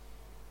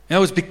 In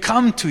other words,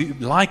 become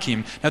like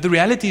Him. Now the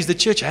reality is the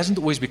church hasn't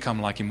always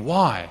become like Him.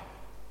 Why?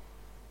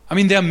 I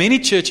mean, there are many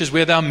churches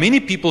where there are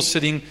many people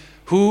sitting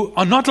who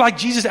are not like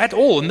Jesus at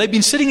all, and they've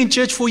been sitting in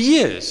church for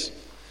years.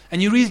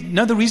 And you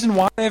know the reason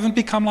why they haven't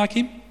become like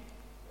Him?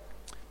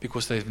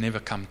 Because they've never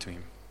come to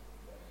Him.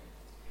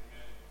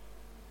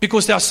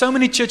 Because there are so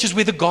many churches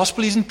where the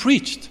gospel isn't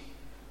preached.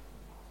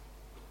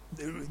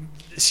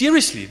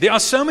 Seriously, there are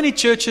so many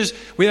churches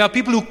where there are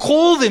people who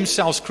call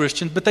themselves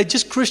Christians, but they're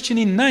just Christian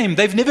in name.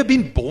 They've never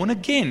been born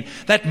again.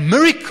 That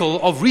miracle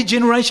of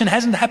regeneration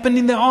hasn't happened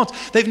in their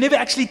hearts. They've never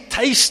actually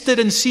tasted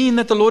and seen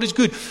that the Lord is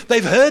good.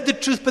 They've heard the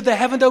truth, but they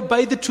haven't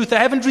obeyed the truth. They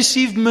haven't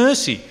received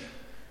mercy.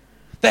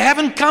 They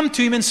haven't come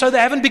to Him, and so they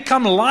haven't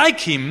become like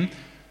Him.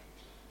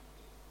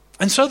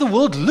 And so the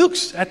world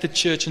looks at the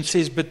church and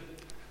says, but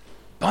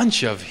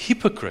bunch of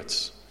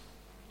hypocrites.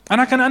 And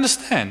I can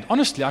understand,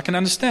 honestly, I can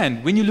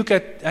understand when you look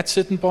at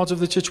certain parts of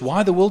the church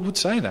why the world would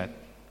say that.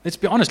 Let's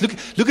be honest.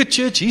 Look at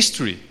church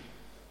history.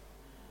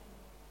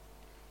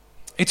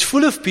 It's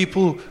full of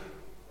people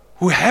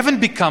who haven't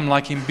become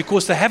like Him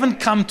because they haven't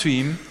come to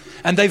Him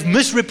and they've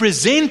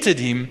misrepresented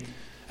Him.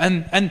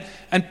 And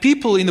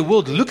people in the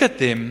world look at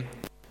them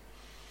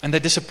and they're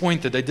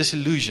disappointed, they're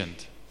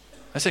disillusioned.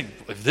 They say,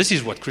 if this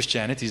is what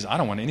Christianity is, I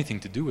don't want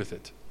anything to do with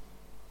it.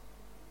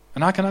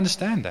 And I can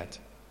understand that.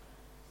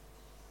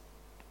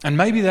 And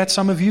maybe that's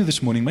some of you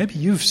this morning. Maybe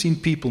you've seen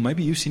people,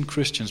 maybe you've seen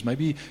Christians,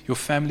 maybe your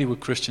family were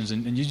Christians,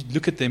 and you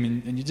look at them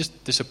and you're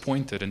just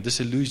disappointed and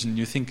disillusioned. And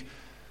you think,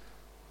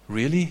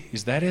 really?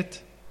 Is that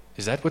it?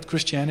 Is that what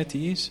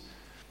Christianity is?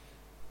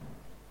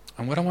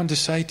 And what I want to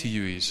say to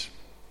you is,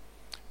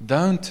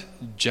 don't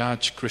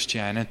judge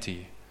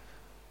Christianity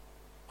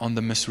on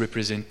the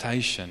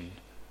misrepresentation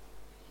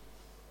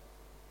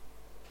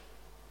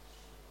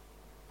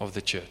of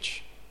the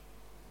church.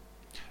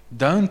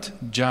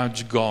 Don't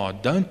judge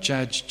God, don't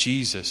judge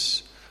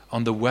Jesus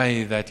on the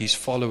way that His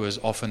followers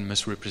often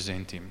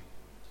misrepresent Him.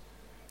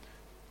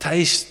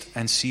 Taste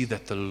and see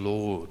that the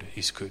Lord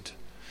is good.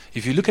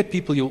 If you look at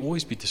people, you'll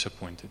always be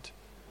disappointed.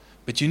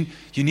 But you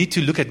need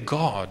to look at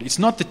God. It's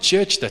not the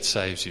church that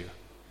saves you.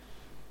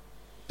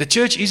 The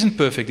church isn't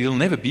perfect. It'll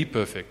never be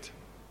perfect.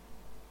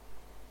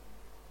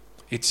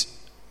 It's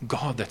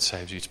God that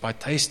saves you. It's by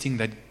tasting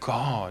that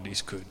God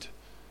is good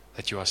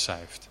that you are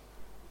saved.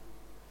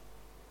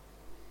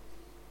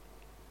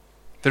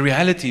 The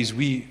reality is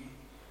we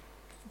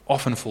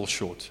often fall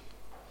short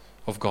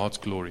of God's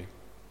glory.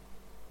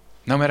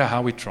 No matter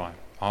how we try,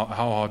 how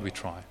hard we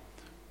try.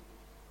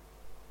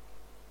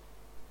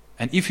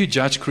 And if you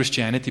judge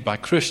Christianity by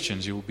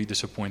Christians, you will be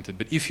disappointed.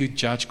 But if you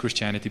judge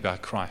Christianity by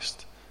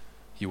Christ,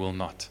 you will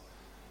not.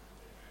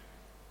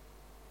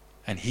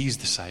 And He's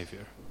the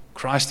Savior.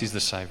 Christ is the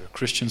Savior.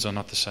 Christians are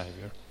not the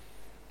Savior.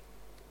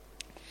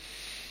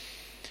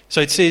 So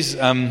it says...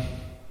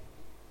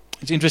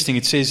 It's interesting,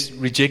 it says,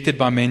 rejected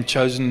by men,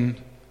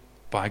 chosen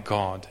by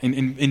God.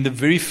 In the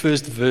very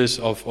first verse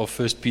of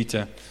 1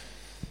 Peter,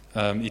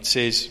 it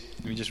says,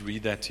 let me just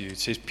read that to you. It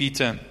says,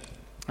 Peter,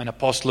 an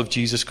apostle of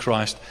Jesus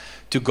Christ,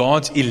 to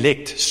God's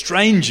elect,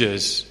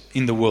 strangers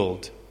in the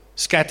world,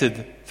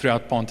 scattered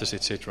throughout Pontus,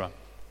 etc.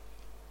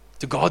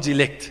 To God's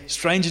elect,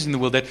 strangers in the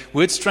world. That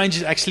word stranger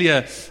is actually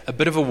a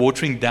bit of a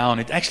watering down.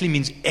 It actually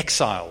means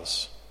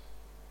exiles.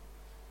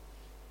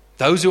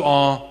 Those who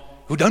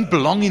don't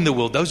belong in the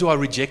world, those who are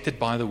rejected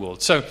by the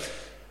world. So,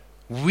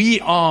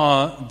 we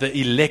are the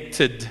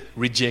elected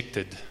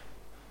rejected.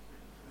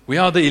 We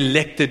are the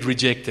elected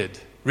rejected.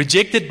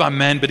 Rejected by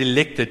man, but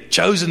elected,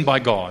 chosen by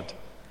God.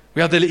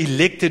 We are the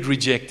elected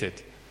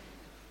rejected.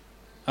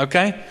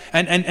 Okay?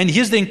 And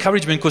here's the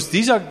encouragement, because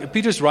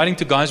Peter's writing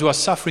to guys who are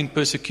suffering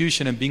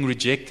persecution and being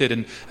rejected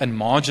and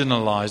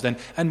marginalized.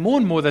 And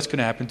more that's going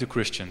to happen to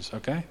Christians.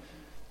 Okay?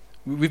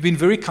 We've been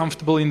very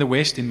comfortable in the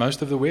West, in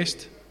most of the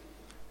West.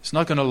 It's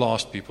not going to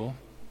last, people.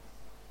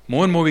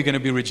 More and more we're going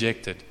to be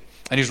rejected.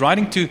 And he's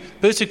writing to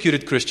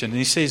persecuted Christians, and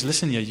he says,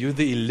 listen here, you're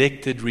the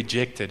elected,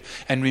 rejected.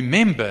 And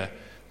remember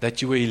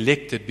that you were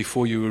elected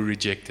before you were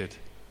rejected.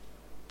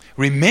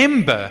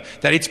 Remember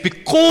that it's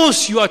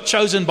because you are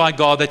chosen by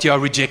God that you are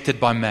rejected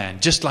by man,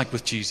 just like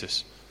with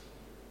Jesus.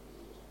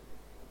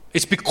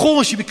 It's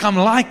because you become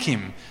like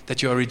Him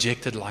that you are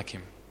rejected like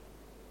Him.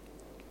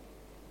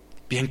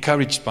 Be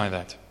encouraged by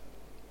that.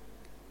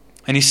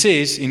 And he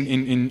says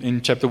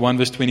in chapter 1,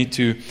 verse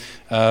 22,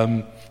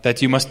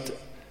 that you must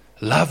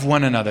love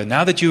one another.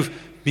 Now that you've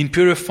been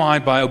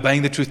purified by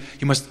obeying the truth,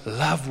 you must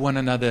love one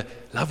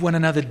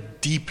another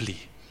deeply,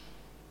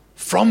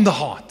 from the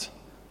heart.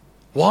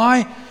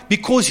 Why?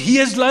 Because He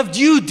has loved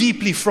you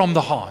deeply from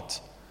the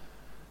heart.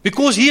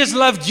 Because He has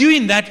loved you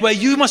in that way,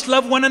 you must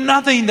love one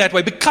another in that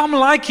way. Become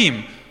like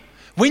Him.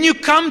 When you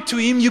come to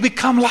Him, you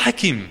become like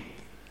Him.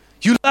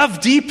 You love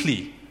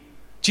deeply.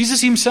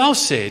 Jesus Himself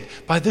said,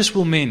 by this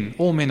will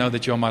all men know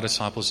that you are my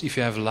disciples, if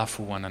you have love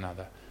for one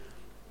another.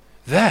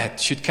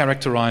 That should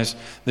characterize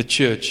the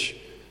church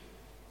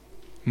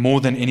more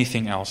than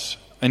anything else.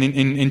 And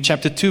in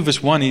chapter 2,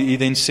 verse 1, he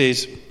then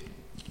says,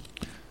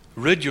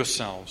 rid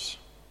yourselves,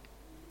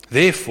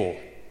 therefore,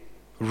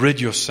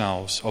 rid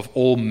yourselves of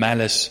all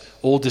malice,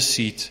 all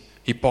deceit,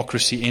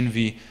 hypocrisy,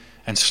 envy,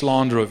 and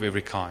slander of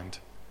every kind.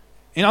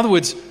 In other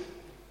words,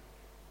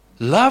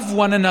 love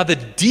one another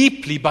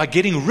deeply by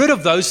getting rid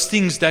of those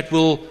things that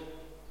will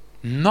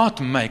not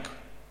make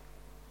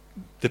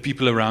the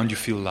people around you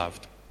feel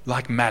loved,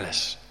 like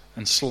malice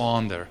and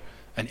slander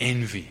and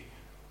envy.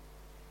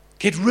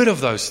 Get rid of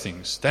those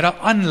things that are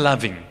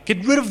unloving.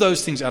 Get rid of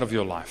those things out of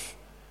your life.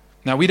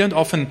 Now, we don't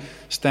often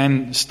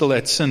stand still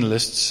at sin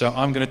lists, so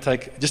I'm going to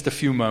take just a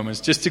few moments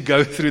just to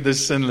go through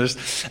this sin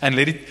list and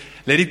let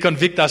it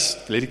convict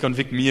us, let it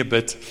convict me a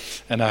bit,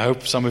 and I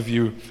hope some of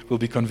you will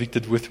be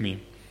convicted with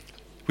me.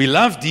 We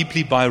love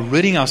deeply by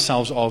ridding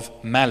ourselves of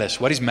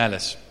malice. What is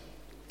malice?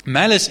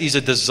 Malice is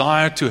a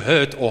desire to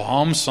hurt or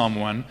harm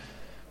someone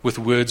with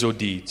words or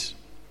deeds.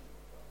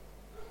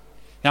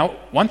 Now,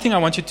 one thing I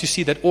want you to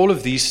see that all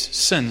of these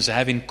sins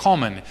have in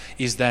common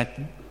is that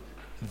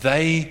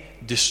they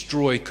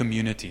destroy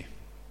community.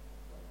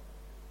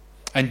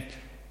 And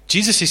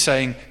Jesus is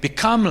saying,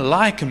 become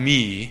like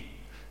me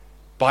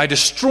by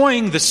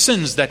destroying the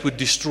sins that would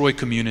destroy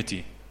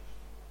community.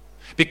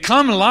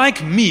 Become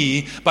like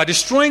me by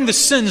destroying the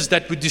sins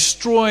that would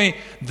destroy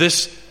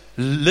this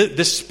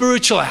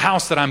spiritual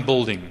house that I'm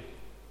building.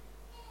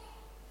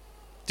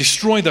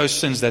 Destroy those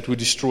sins that would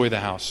destroy the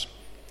house.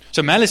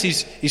 So malice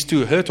is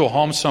to hurt or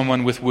harm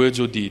someone with words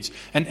or deeds.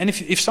 And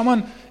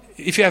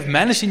if you have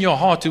malice in your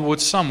heart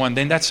towards someone,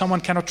 then that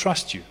someone cannot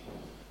trust you.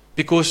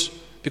 Because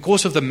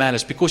of the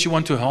malice, because you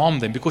want to harm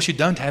them, because you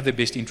don't have their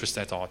best interest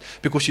at heart,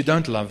 because you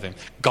don't love them.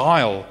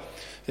 Guile,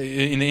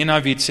 in the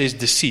NIV it says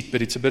deceit,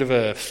 but it's a bit of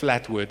a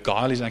flat word.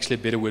 Guile is actually a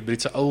better word, but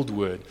it's an old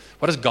word.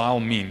 What does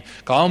guile mean?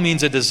 Guile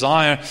means a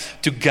desire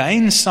to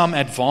gain some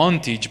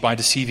advantage by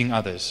deceiving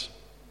others.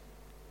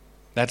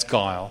 That's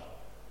guile.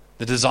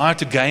 The desire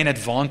to gain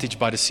advantage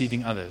by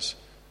deceiving others.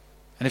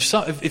 And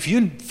if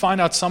you find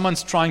out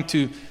someone's trying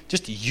to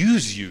just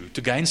use you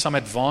to gain some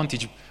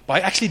advantage by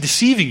actually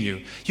deceiving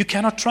you, you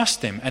cannot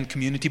trust them and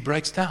community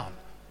breaks down.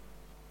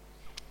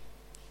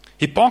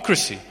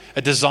 Hypocrisy,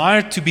 a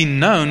desire to be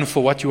known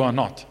for what you are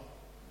not.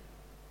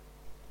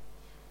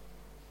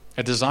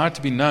 A desire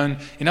to be known,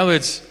 in other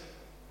words,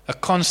 a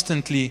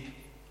constantly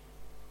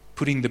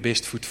putting the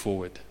best foot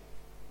forward.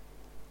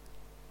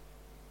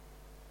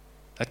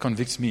 That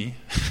convicts me.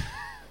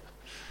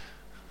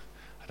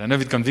 I don't know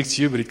if it convicts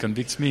you, but it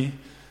convicts me.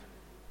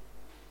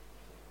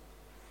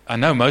 I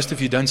know most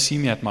of you don't see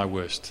me at my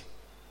worst.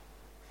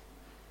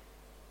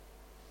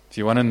 If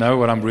you want to know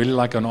what I'm really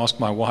like, go and ask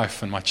my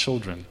wife and my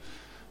children.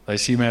 They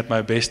see me at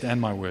my best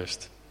and my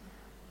worst.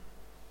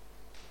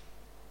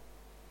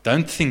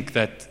 Don't think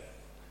that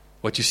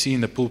what you see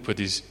in the pulpit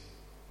is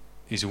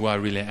who I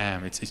really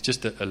am. It's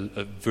just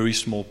a very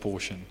small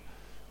portion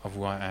of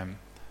who I am.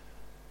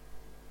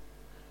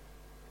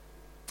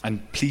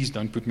 And please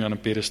don't put me on a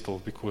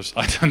pedestal because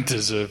I don't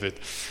deserve it.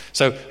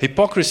 So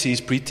hypocrisy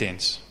is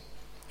pretense.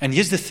 And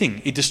here's the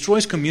thing. It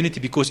destroys community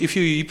because if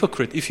you're a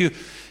hypocrite, if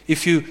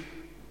you're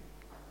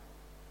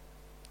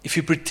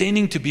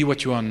pretending to be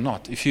what you are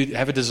not, if you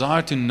have a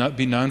desire to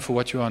be known for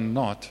what you are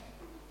not,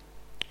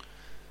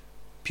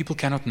 people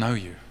cannot know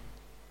you.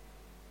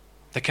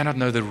 They cannot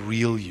know the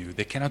real you.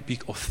 They cannot be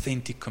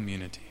authentic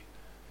community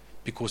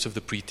because of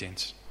the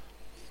pretense.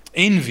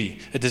 Envy,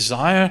 a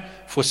desire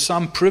for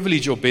some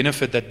privilege or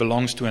benefit that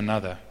belongs to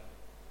another.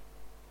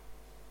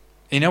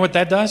 You know what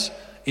that does?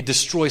 It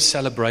destroys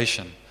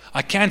celebration.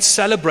 I can't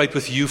celebrate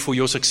with you for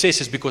your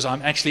successes because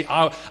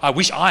I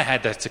wish I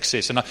had that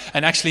success.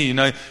 And actually,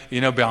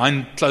 you know,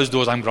 behind closed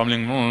doors, I'm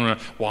grumbling.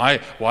 Why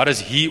does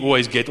he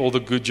always get all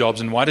the good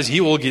jobs, and why does he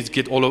always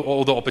get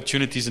all the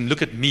opportunities? And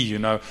look at me,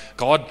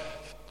 God.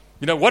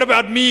 What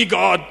about me,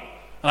 God?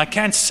 And I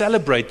can't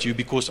celebrate you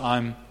because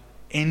I'm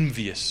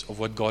envious of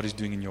what God is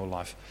doing in your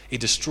life.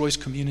 It destroys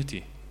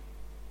community.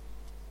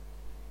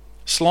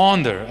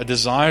 Slander, a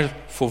desire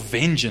for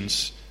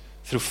vengeance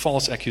through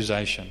false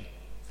accusation.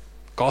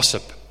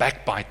 Gossip,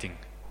 backbiting.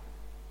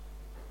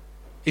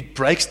 It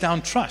breaks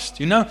down trust.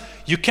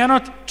 You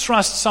cannot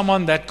trust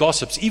someone that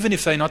gossips, even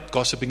if they're not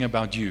gossiping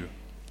about you.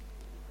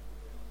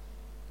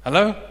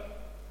 Hello?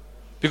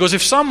 Because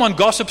if someone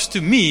gossips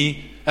to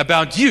me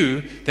about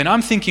you, then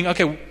I'm thinking,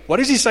 okay, what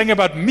is he saying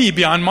about me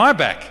behind my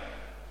back?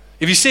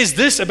 If he says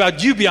this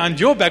about you behind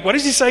your back, what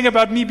is he saying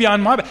about me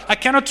behind my back? I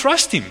cannot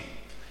trust him.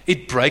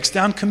 It breaks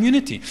down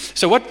community.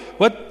 So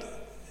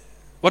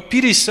what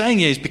Peter is saying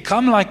here is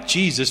become like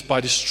Jesus by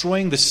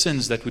destroying the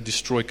sins that would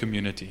destroy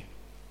community.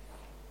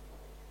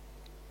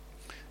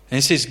 And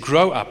he says,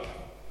 grow up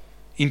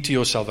into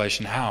your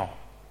salvation. How?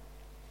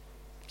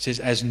 It says,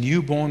 as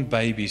newborn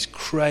babies,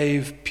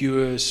 crave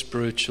pure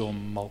spiritual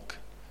milk.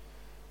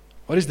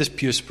 What is this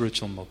pure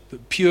spiritual milk?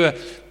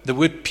 The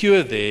word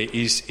pure there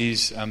is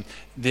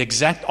the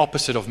exact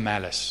opposite of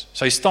malice.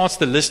 So he starts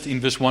the list in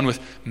verse 1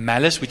 with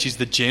malice, which is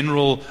the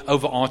general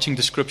overarching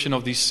description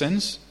of these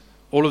sins.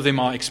 All of them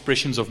are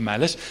expressions of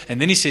malice.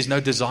 And then he says, no,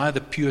 desire the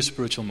pure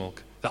spiritual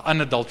milk, the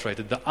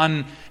unadulterated, the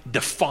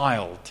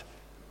undefiled,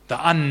 the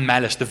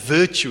unmalice, the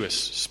virtuous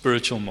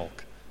spiritual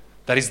milk.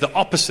 That is the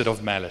opposite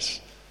of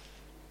malice.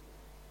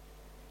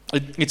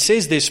 It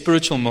says there's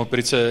spiritual milk, but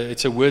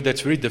it's a word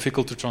that's very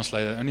difficult to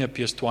translate. It only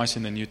appears twice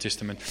in the New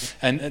Testament.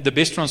 And the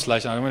best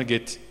translation, I don't want to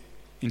get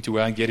into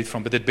where I get it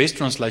from, but the best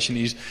translation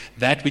is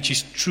that which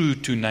is true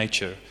to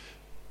nature,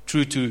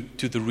 true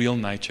to the real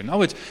nature. In other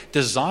words,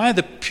 desire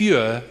the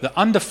pure, the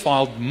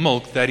undefiled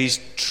milk that is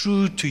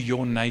true to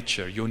your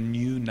nature, your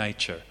new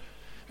nature.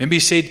 Remember he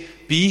said,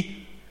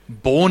 be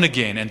born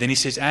again. And then he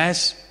says,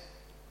 as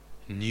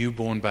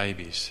newborn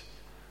babies,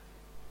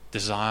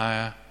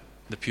 desire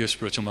the pure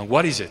spiritual milk.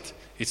 What is it?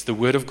 It's the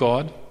Word of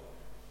God,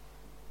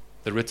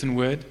 the written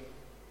Word,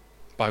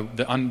 by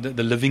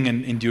the living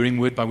and enduring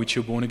Word by which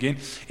you're born again.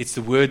 It's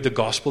the Word, the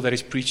gospel that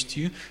is preached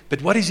to you.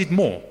 But what is it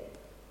more?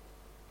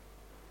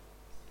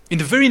 In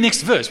the very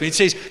next verse, when it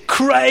says,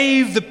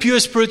 crave the pure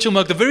spiritual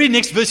milk, the very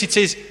next verse it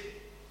says,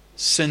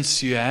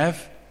 since you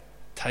have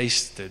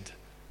tasted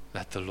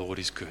that the Lord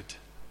is good.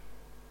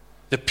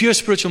 The pure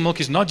spiritual milk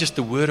is not just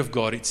the Word of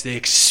God, it's the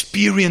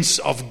experience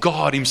of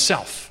God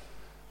Himself.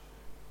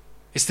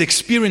 It's the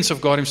experience of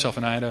God Himself.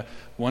 And I had a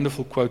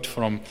wonderful quote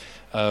from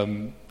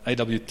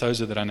A.W.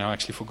 Tozer that I now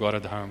actually forgot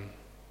at home,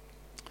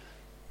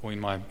 or in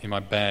my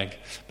bag.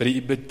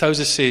 But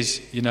Tozer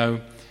says,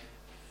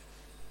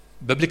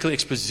 biblical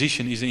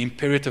exposition is an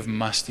imperative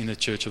must in the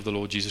church of the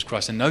Lord Jesus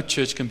Christ. And no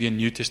church can be a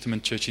New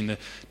Testament church in the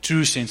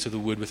true sense of the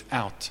word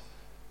without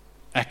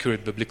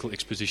accurate biblical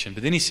exposition.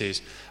 But then he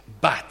says,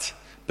 but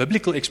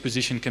biblical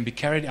exposition can be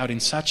carried out in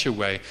such a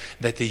way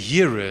that the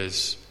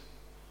hearers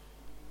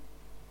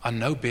are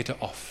no better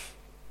off,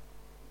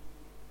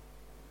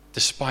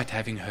 despite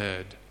having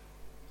heard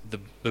the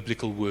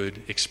biblical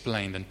word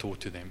explained and taught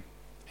to them.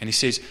 And he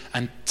says,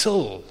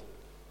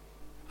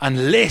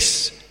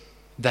 unless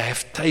they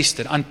have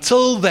tasted,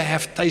 until they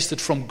have tasted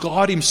from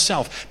God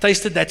Himself,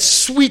 tasted that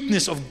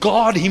sweetness of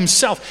God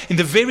Himself in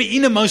the very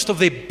innermost of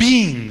their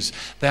beings,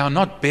 they are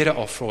not better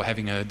off for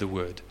having heard the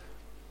word.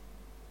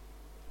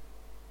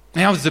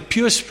 Now, the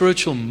pure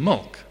spiritual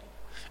milk,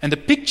 and the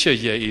picture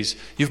here is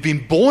you've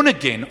been born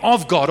again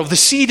of God, of the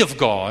seed of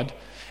God,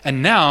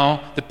 and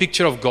now the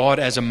picture of God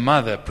as a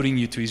mother putting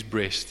you to His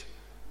breast.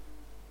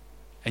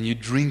 And you're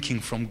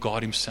drinking from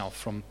God Himself,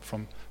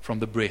 from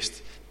the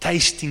breast,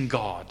 tasting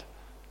God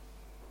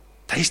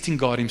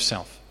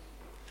Himself.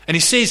 And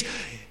he says,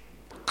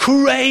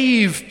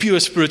 crave pure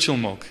spiritual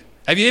milk.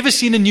 Have you ever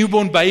seen a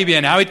newborn baby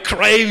and how it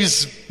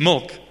craves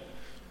milk?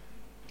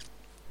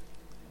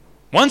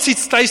 Once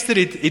it's tasted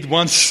it, it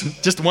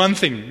wants just one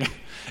thing.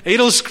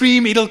 It'll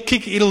scream, it'll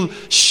kick, it'll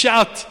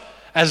shout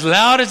as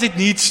loud as it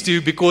needs to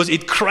because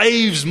it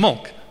craves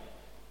milk.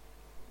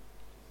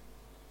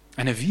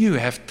 And if you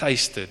have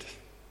tasted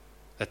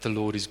that the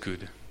Lord is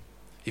good,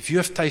 if you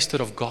have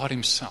tasted of God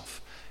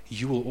Himself,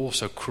 you will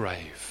also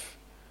crave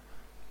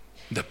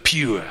the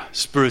pure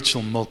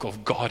spiritual milk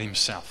of God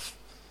Himself.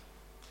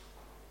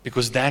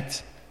 Because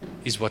that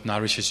is what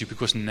nourishes you.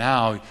 Because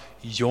now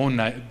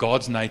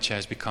God's nature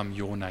has become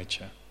your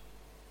nature.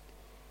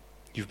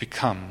 You've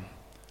become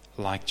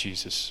like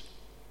Jesus.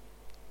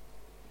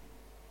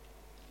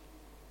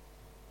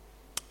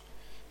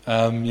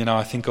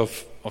 I think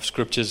of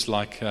scriptures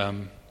like,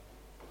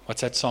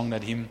 what's that song,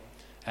 that hymn?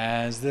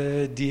 As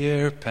the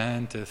deer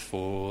panteth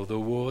for the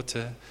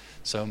water,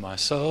 so my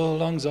soul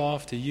longs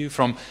after you.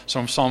 From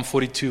Psalm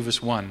 42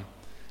 verse 1.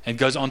 And it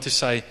goes on to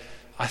say,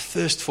 I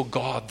thirst for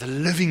God, the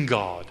living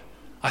God.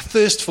 I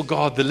thirst for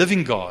God, the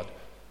living God.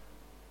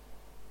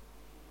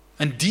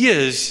 And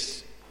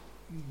deers,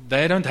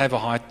 they don't have a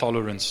high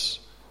tolerance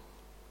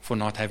for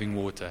not having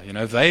water.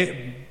 If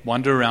they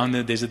wander around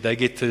the desert, they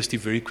get thirsty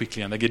very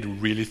quickly, and they get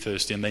really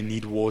thirsty, and they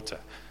need water.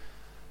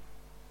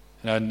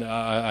 And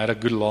I had a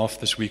good laugh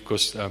this week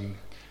because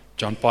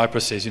John Piper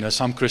says,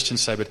 some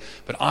Christians say,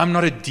 but I'm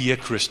not a deer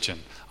Christian.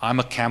 I'm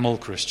a camel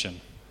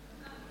Christian.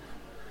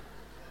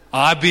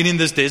 I've been in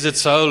this desert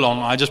so long,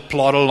 I just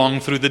plod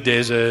along through the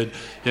desert.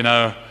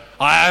 I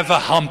have a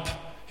hump.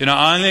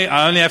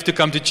 I only have to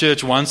come to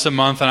church once a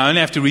month, and I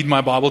only have to read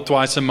my Bible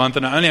twice a month,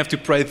 and I only have to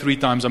pray 3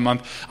 times a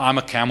month. I'm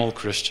a camel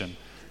Christian.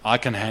 I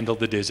can handle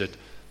the desert.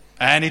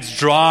 And it's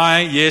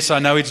dry. Yes, I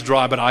know it's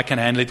dry, but I can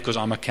handle it because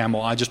I'm a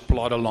camel. I just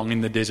plod along in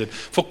the desert.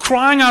 For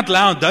crying out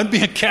loud, don't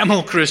be a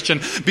camel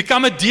Christian.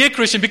 Become a deer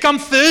Christian. Become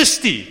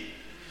thirsty.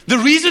 The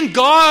reason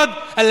God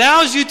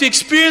allows you to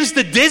experience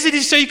the desert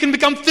is so you can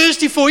become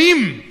thirsty for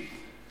Him.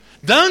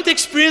 Don't pay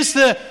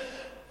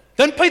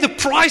the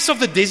price of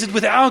the desert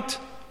without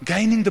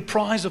gaining the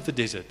prize of the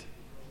desert.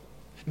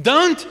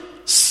 Don't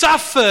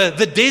suffer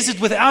the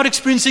desert without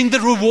experiencing the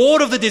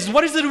reward of the desert.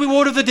 What is the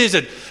reward of the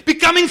desert?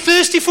 Becoming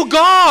thirsty for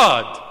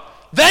God.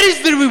 That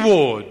is the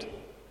reward.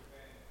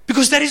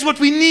 Because that is what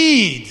we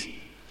need.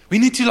 We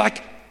need to,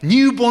 like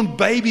newborn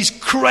babies,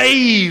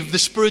 crave the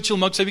spiritual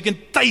milk so we can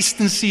taste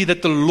and see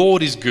that the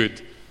Lord is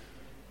good.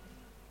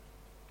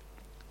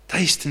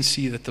 Taste and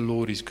see that the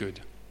Lord is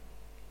good.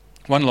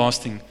 One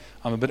last thing.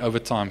 I'm a bit over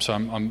time, so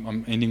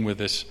I'm ending with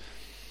this.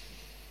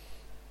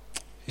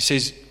 He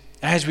says,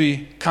 as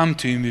we come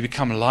to Him, we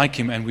become like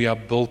Him, and we are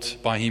built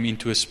by Him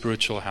into a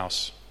spiritual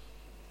house.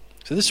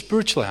 So this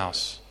spiritual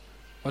house,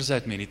 what does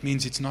that mean? It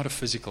means it's not a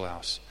physical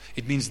house.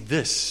 It means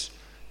this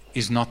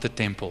is not the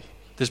temple,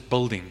 this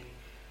building.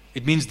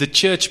 It means the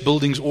church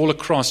buildings all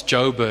across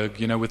Joburg,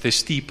 with their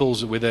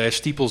steeples, whether they're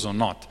steeples or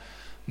not,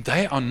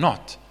 they are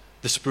not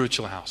the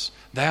spiritual house.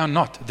 They are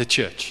not the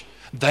church.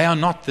 They are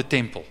not the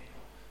temple.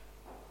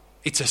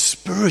 It's a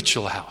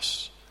spiritual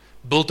house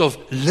built of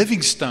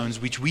living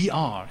stones, which we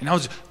are. In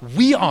other words,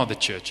 we are the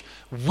church.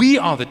 We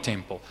are the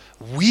temple.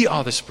 We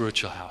are the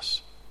spiritual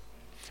house.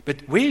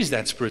 But where is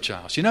that spiritual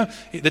house?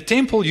 The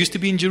temple used to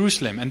be in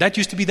Jerusalem, and that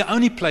used to be the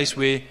only place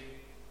where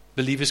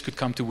believers could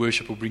come to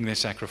worship or bring their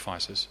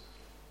sacrifices.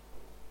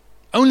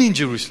 Only in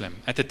Jerusalem,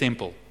 at the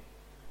temple.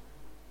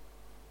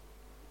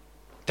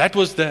 That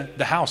was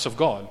the house of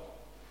God,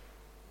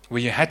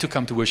 where you had to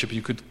come to worship.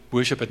 You could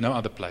worship at no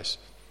other place.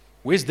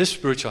 Where's this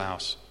spiritual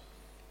house?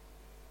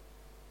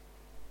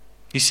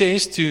 He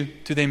says to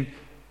them,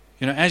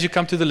 as you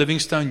come to the living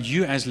stone,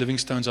 you as living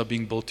stones are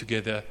being built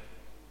together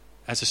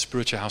as a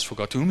spiritual house for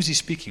God. To whom is he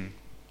speaking?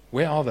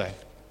 Where are they?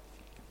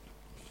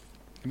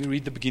 Let me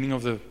read the beginning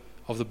of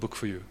the book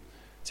for you.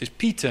 It says,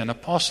 Peter, an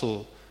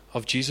apostle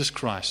of Jesus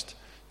Christ,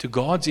 to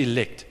God's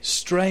elect,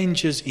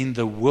 strangers in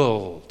the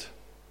world,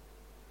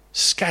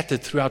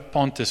 scattered throughout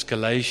Pontus,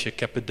 Galatia,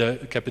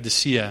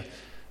 Cappadocia,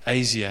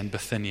 Asia, and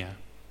Bithynia.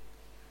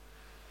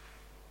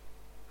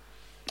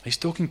 He's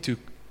talking to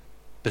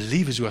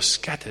believers who are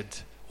scattered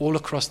all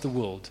across the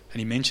world. And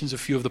he mentions a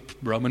few of the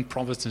Roman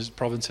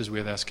provinces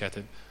where they're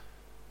scattered.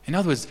 In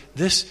other words,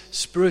 this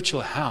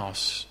spiritual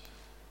house,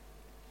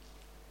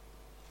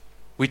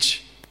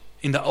 which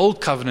in the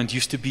Old Covenant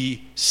used to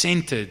be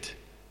centered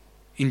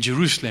in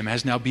Jerusalem,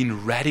 has now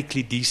been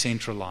radically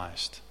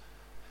decentralized.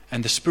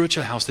 And the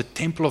spiritual house, the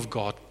temple of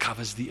God,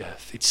 covers the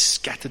earth. It's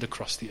scattered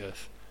across the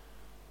earth.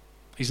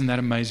 Isn't that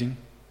amazing?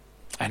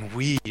 And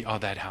we are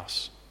that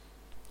house.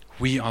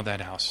 We are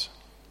that house.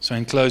 So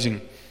in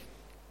closing,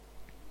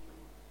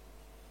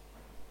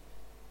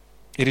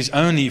 it is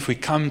only if we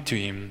come to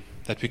Him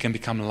that we can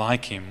become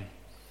like Him,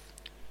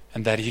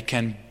 and that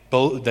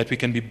that we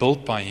can be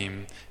built by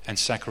Him and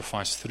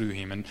sacrificed through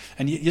Him.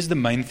 And here's the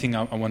main thing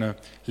I want to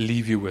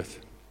leave you with.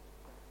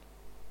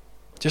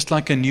 Just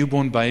like a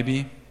newborn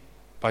baby,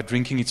 by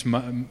drinking its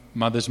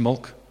mother's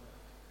milk,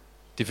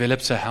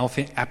 develops a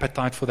healthy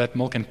appetite for that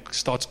milk and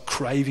starts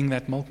craving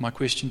that milk, my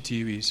question to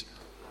you is,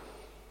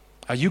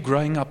 are you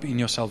growing up in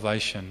your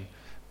salvation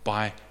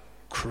by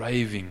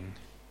craving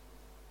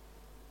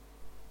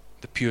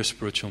the pure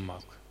spiritual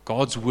milk?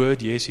 God's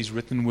word, yes, His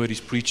written word, His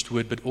preached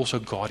word, but also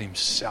God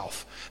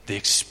Himself, the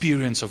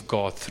experience of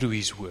God through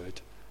His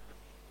word.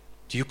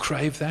 Do you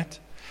crave that?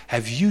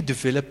 Have you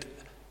developed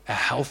a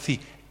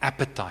healthy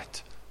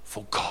appetite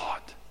for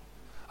God?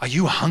 Are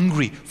you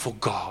hungry for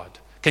God?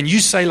 Can you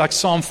say, like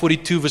Psalm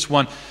 42 verse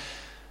 1,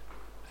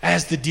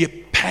 as the deer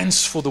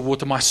pants for the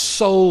water, my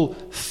soul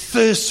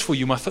thirsts for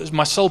you, my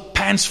soul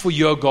pants for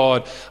you, O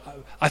God.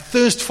 I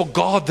thirst for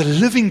God, the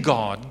living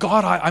God.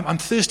 God, I'm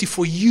thirsty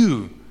for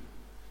you.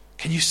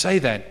 Can you say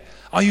that?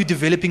 Are you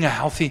developing a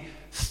healthy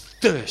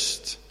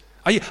thirst?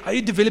 Are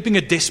you developing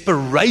a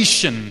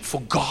desperation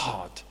for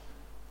God?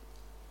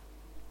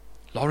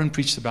 Lauren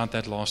preached about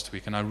that last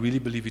week, and I really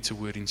believe it's a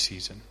word in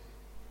season.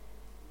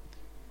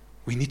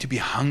 We need to be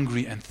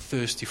hungry and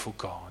thirsty for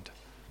God.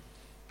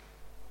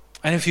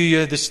 And if you're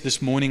here this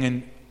morning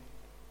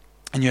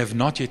and you have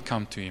not yet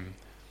come to Him,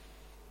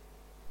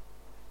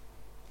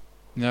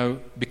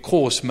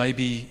 because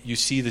maybe you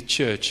see the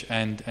church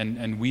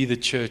and we the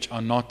church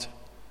are not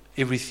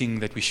everything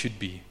that we should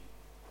be.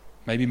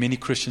 Maybe many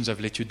Christians have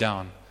let you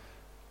down.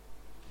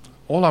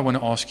 All I want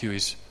to ask you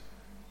is,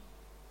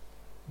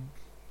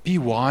 be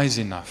wise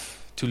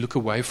enough to look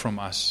away from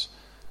us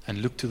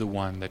and look to the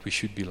one that we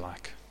should be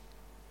like,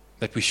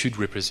 that we should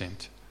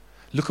represent.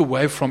 Look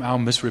away from our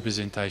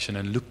misrepresentation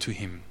and look to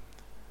Him,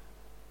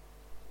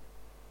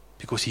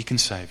 because He can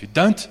save you.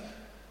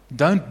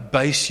 Don't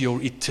base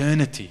your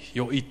eternity,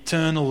 your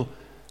eternal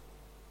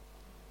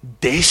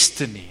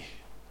destiny.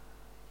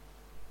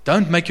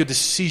 Don't make your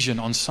decision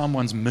on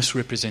someone's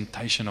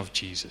misrepresentation of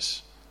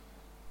Jesus.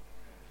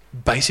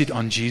 Base it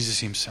on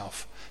Jesus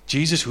Himself.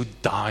 Jesus who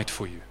died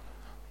for you.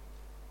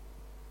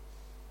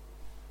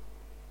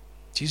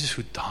 Jesus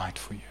who died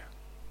for you.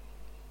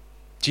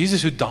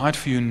 Jesus who died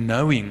for you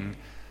knowing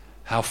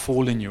how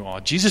fallen you are.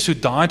 Jesus who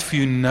died for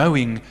you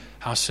knowing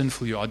how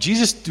sinful you are.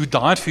 Jesus who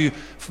died for you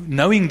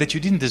knowing that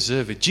you didn't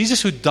deserve it.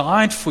 Jesus who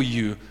died for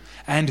you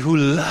and who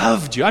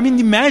loved you. I mean,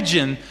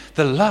 imagine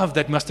the love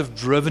that must have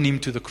driven Him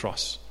to the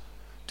cross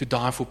to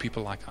die for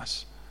people like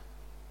us.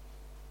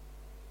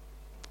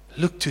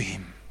 Look to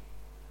Him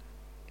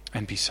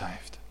and be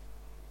saved.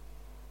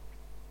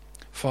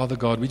 Father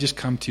God, we just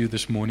come to you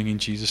this morning in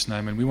Jesus'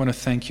 name, and we want to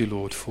thank you,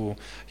 Lord, for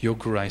your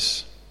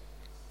grace.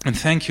 And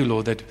thank you,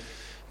 Lord,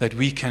 that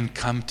we can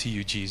come to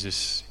you,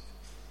 Jesus,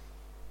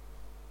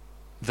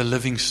 the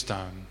living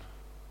stone.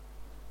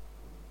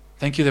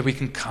 Thank you that we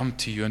can come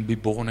to you and be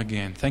born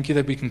again. Thank you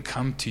that we can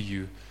come to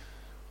you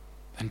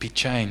and be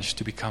changed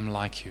to become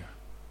like you.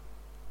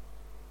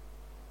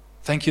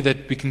 Thank you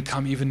that we can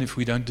come even if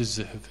we don't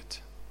deserve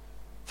it.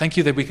 Thank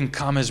you that we can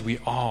come as we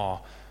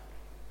are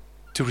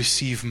to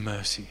receive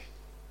mercy.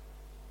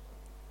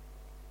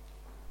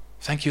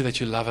 Thank you that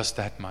you love us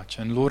that much.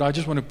 And Lord, I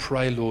just want to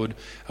pray, Lord,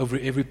 over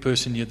every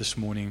person here this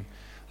morning,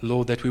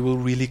 Lord, that we will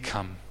really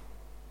come,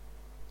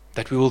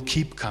 that we will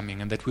keep coming,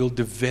 and that we'll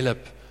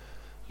develop,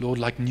 Lord,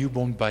 like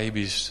newborn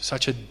babies,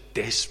 such a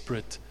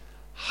desperate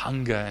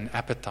hunger and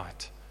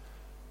appetite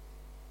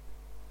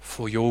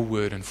for your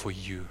word and for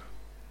you.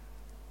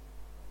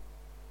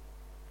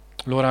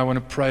 Lord, I want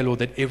to pray, Lord,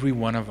 that every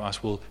one of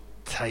us will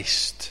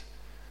taste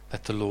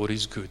that the Lord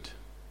is good.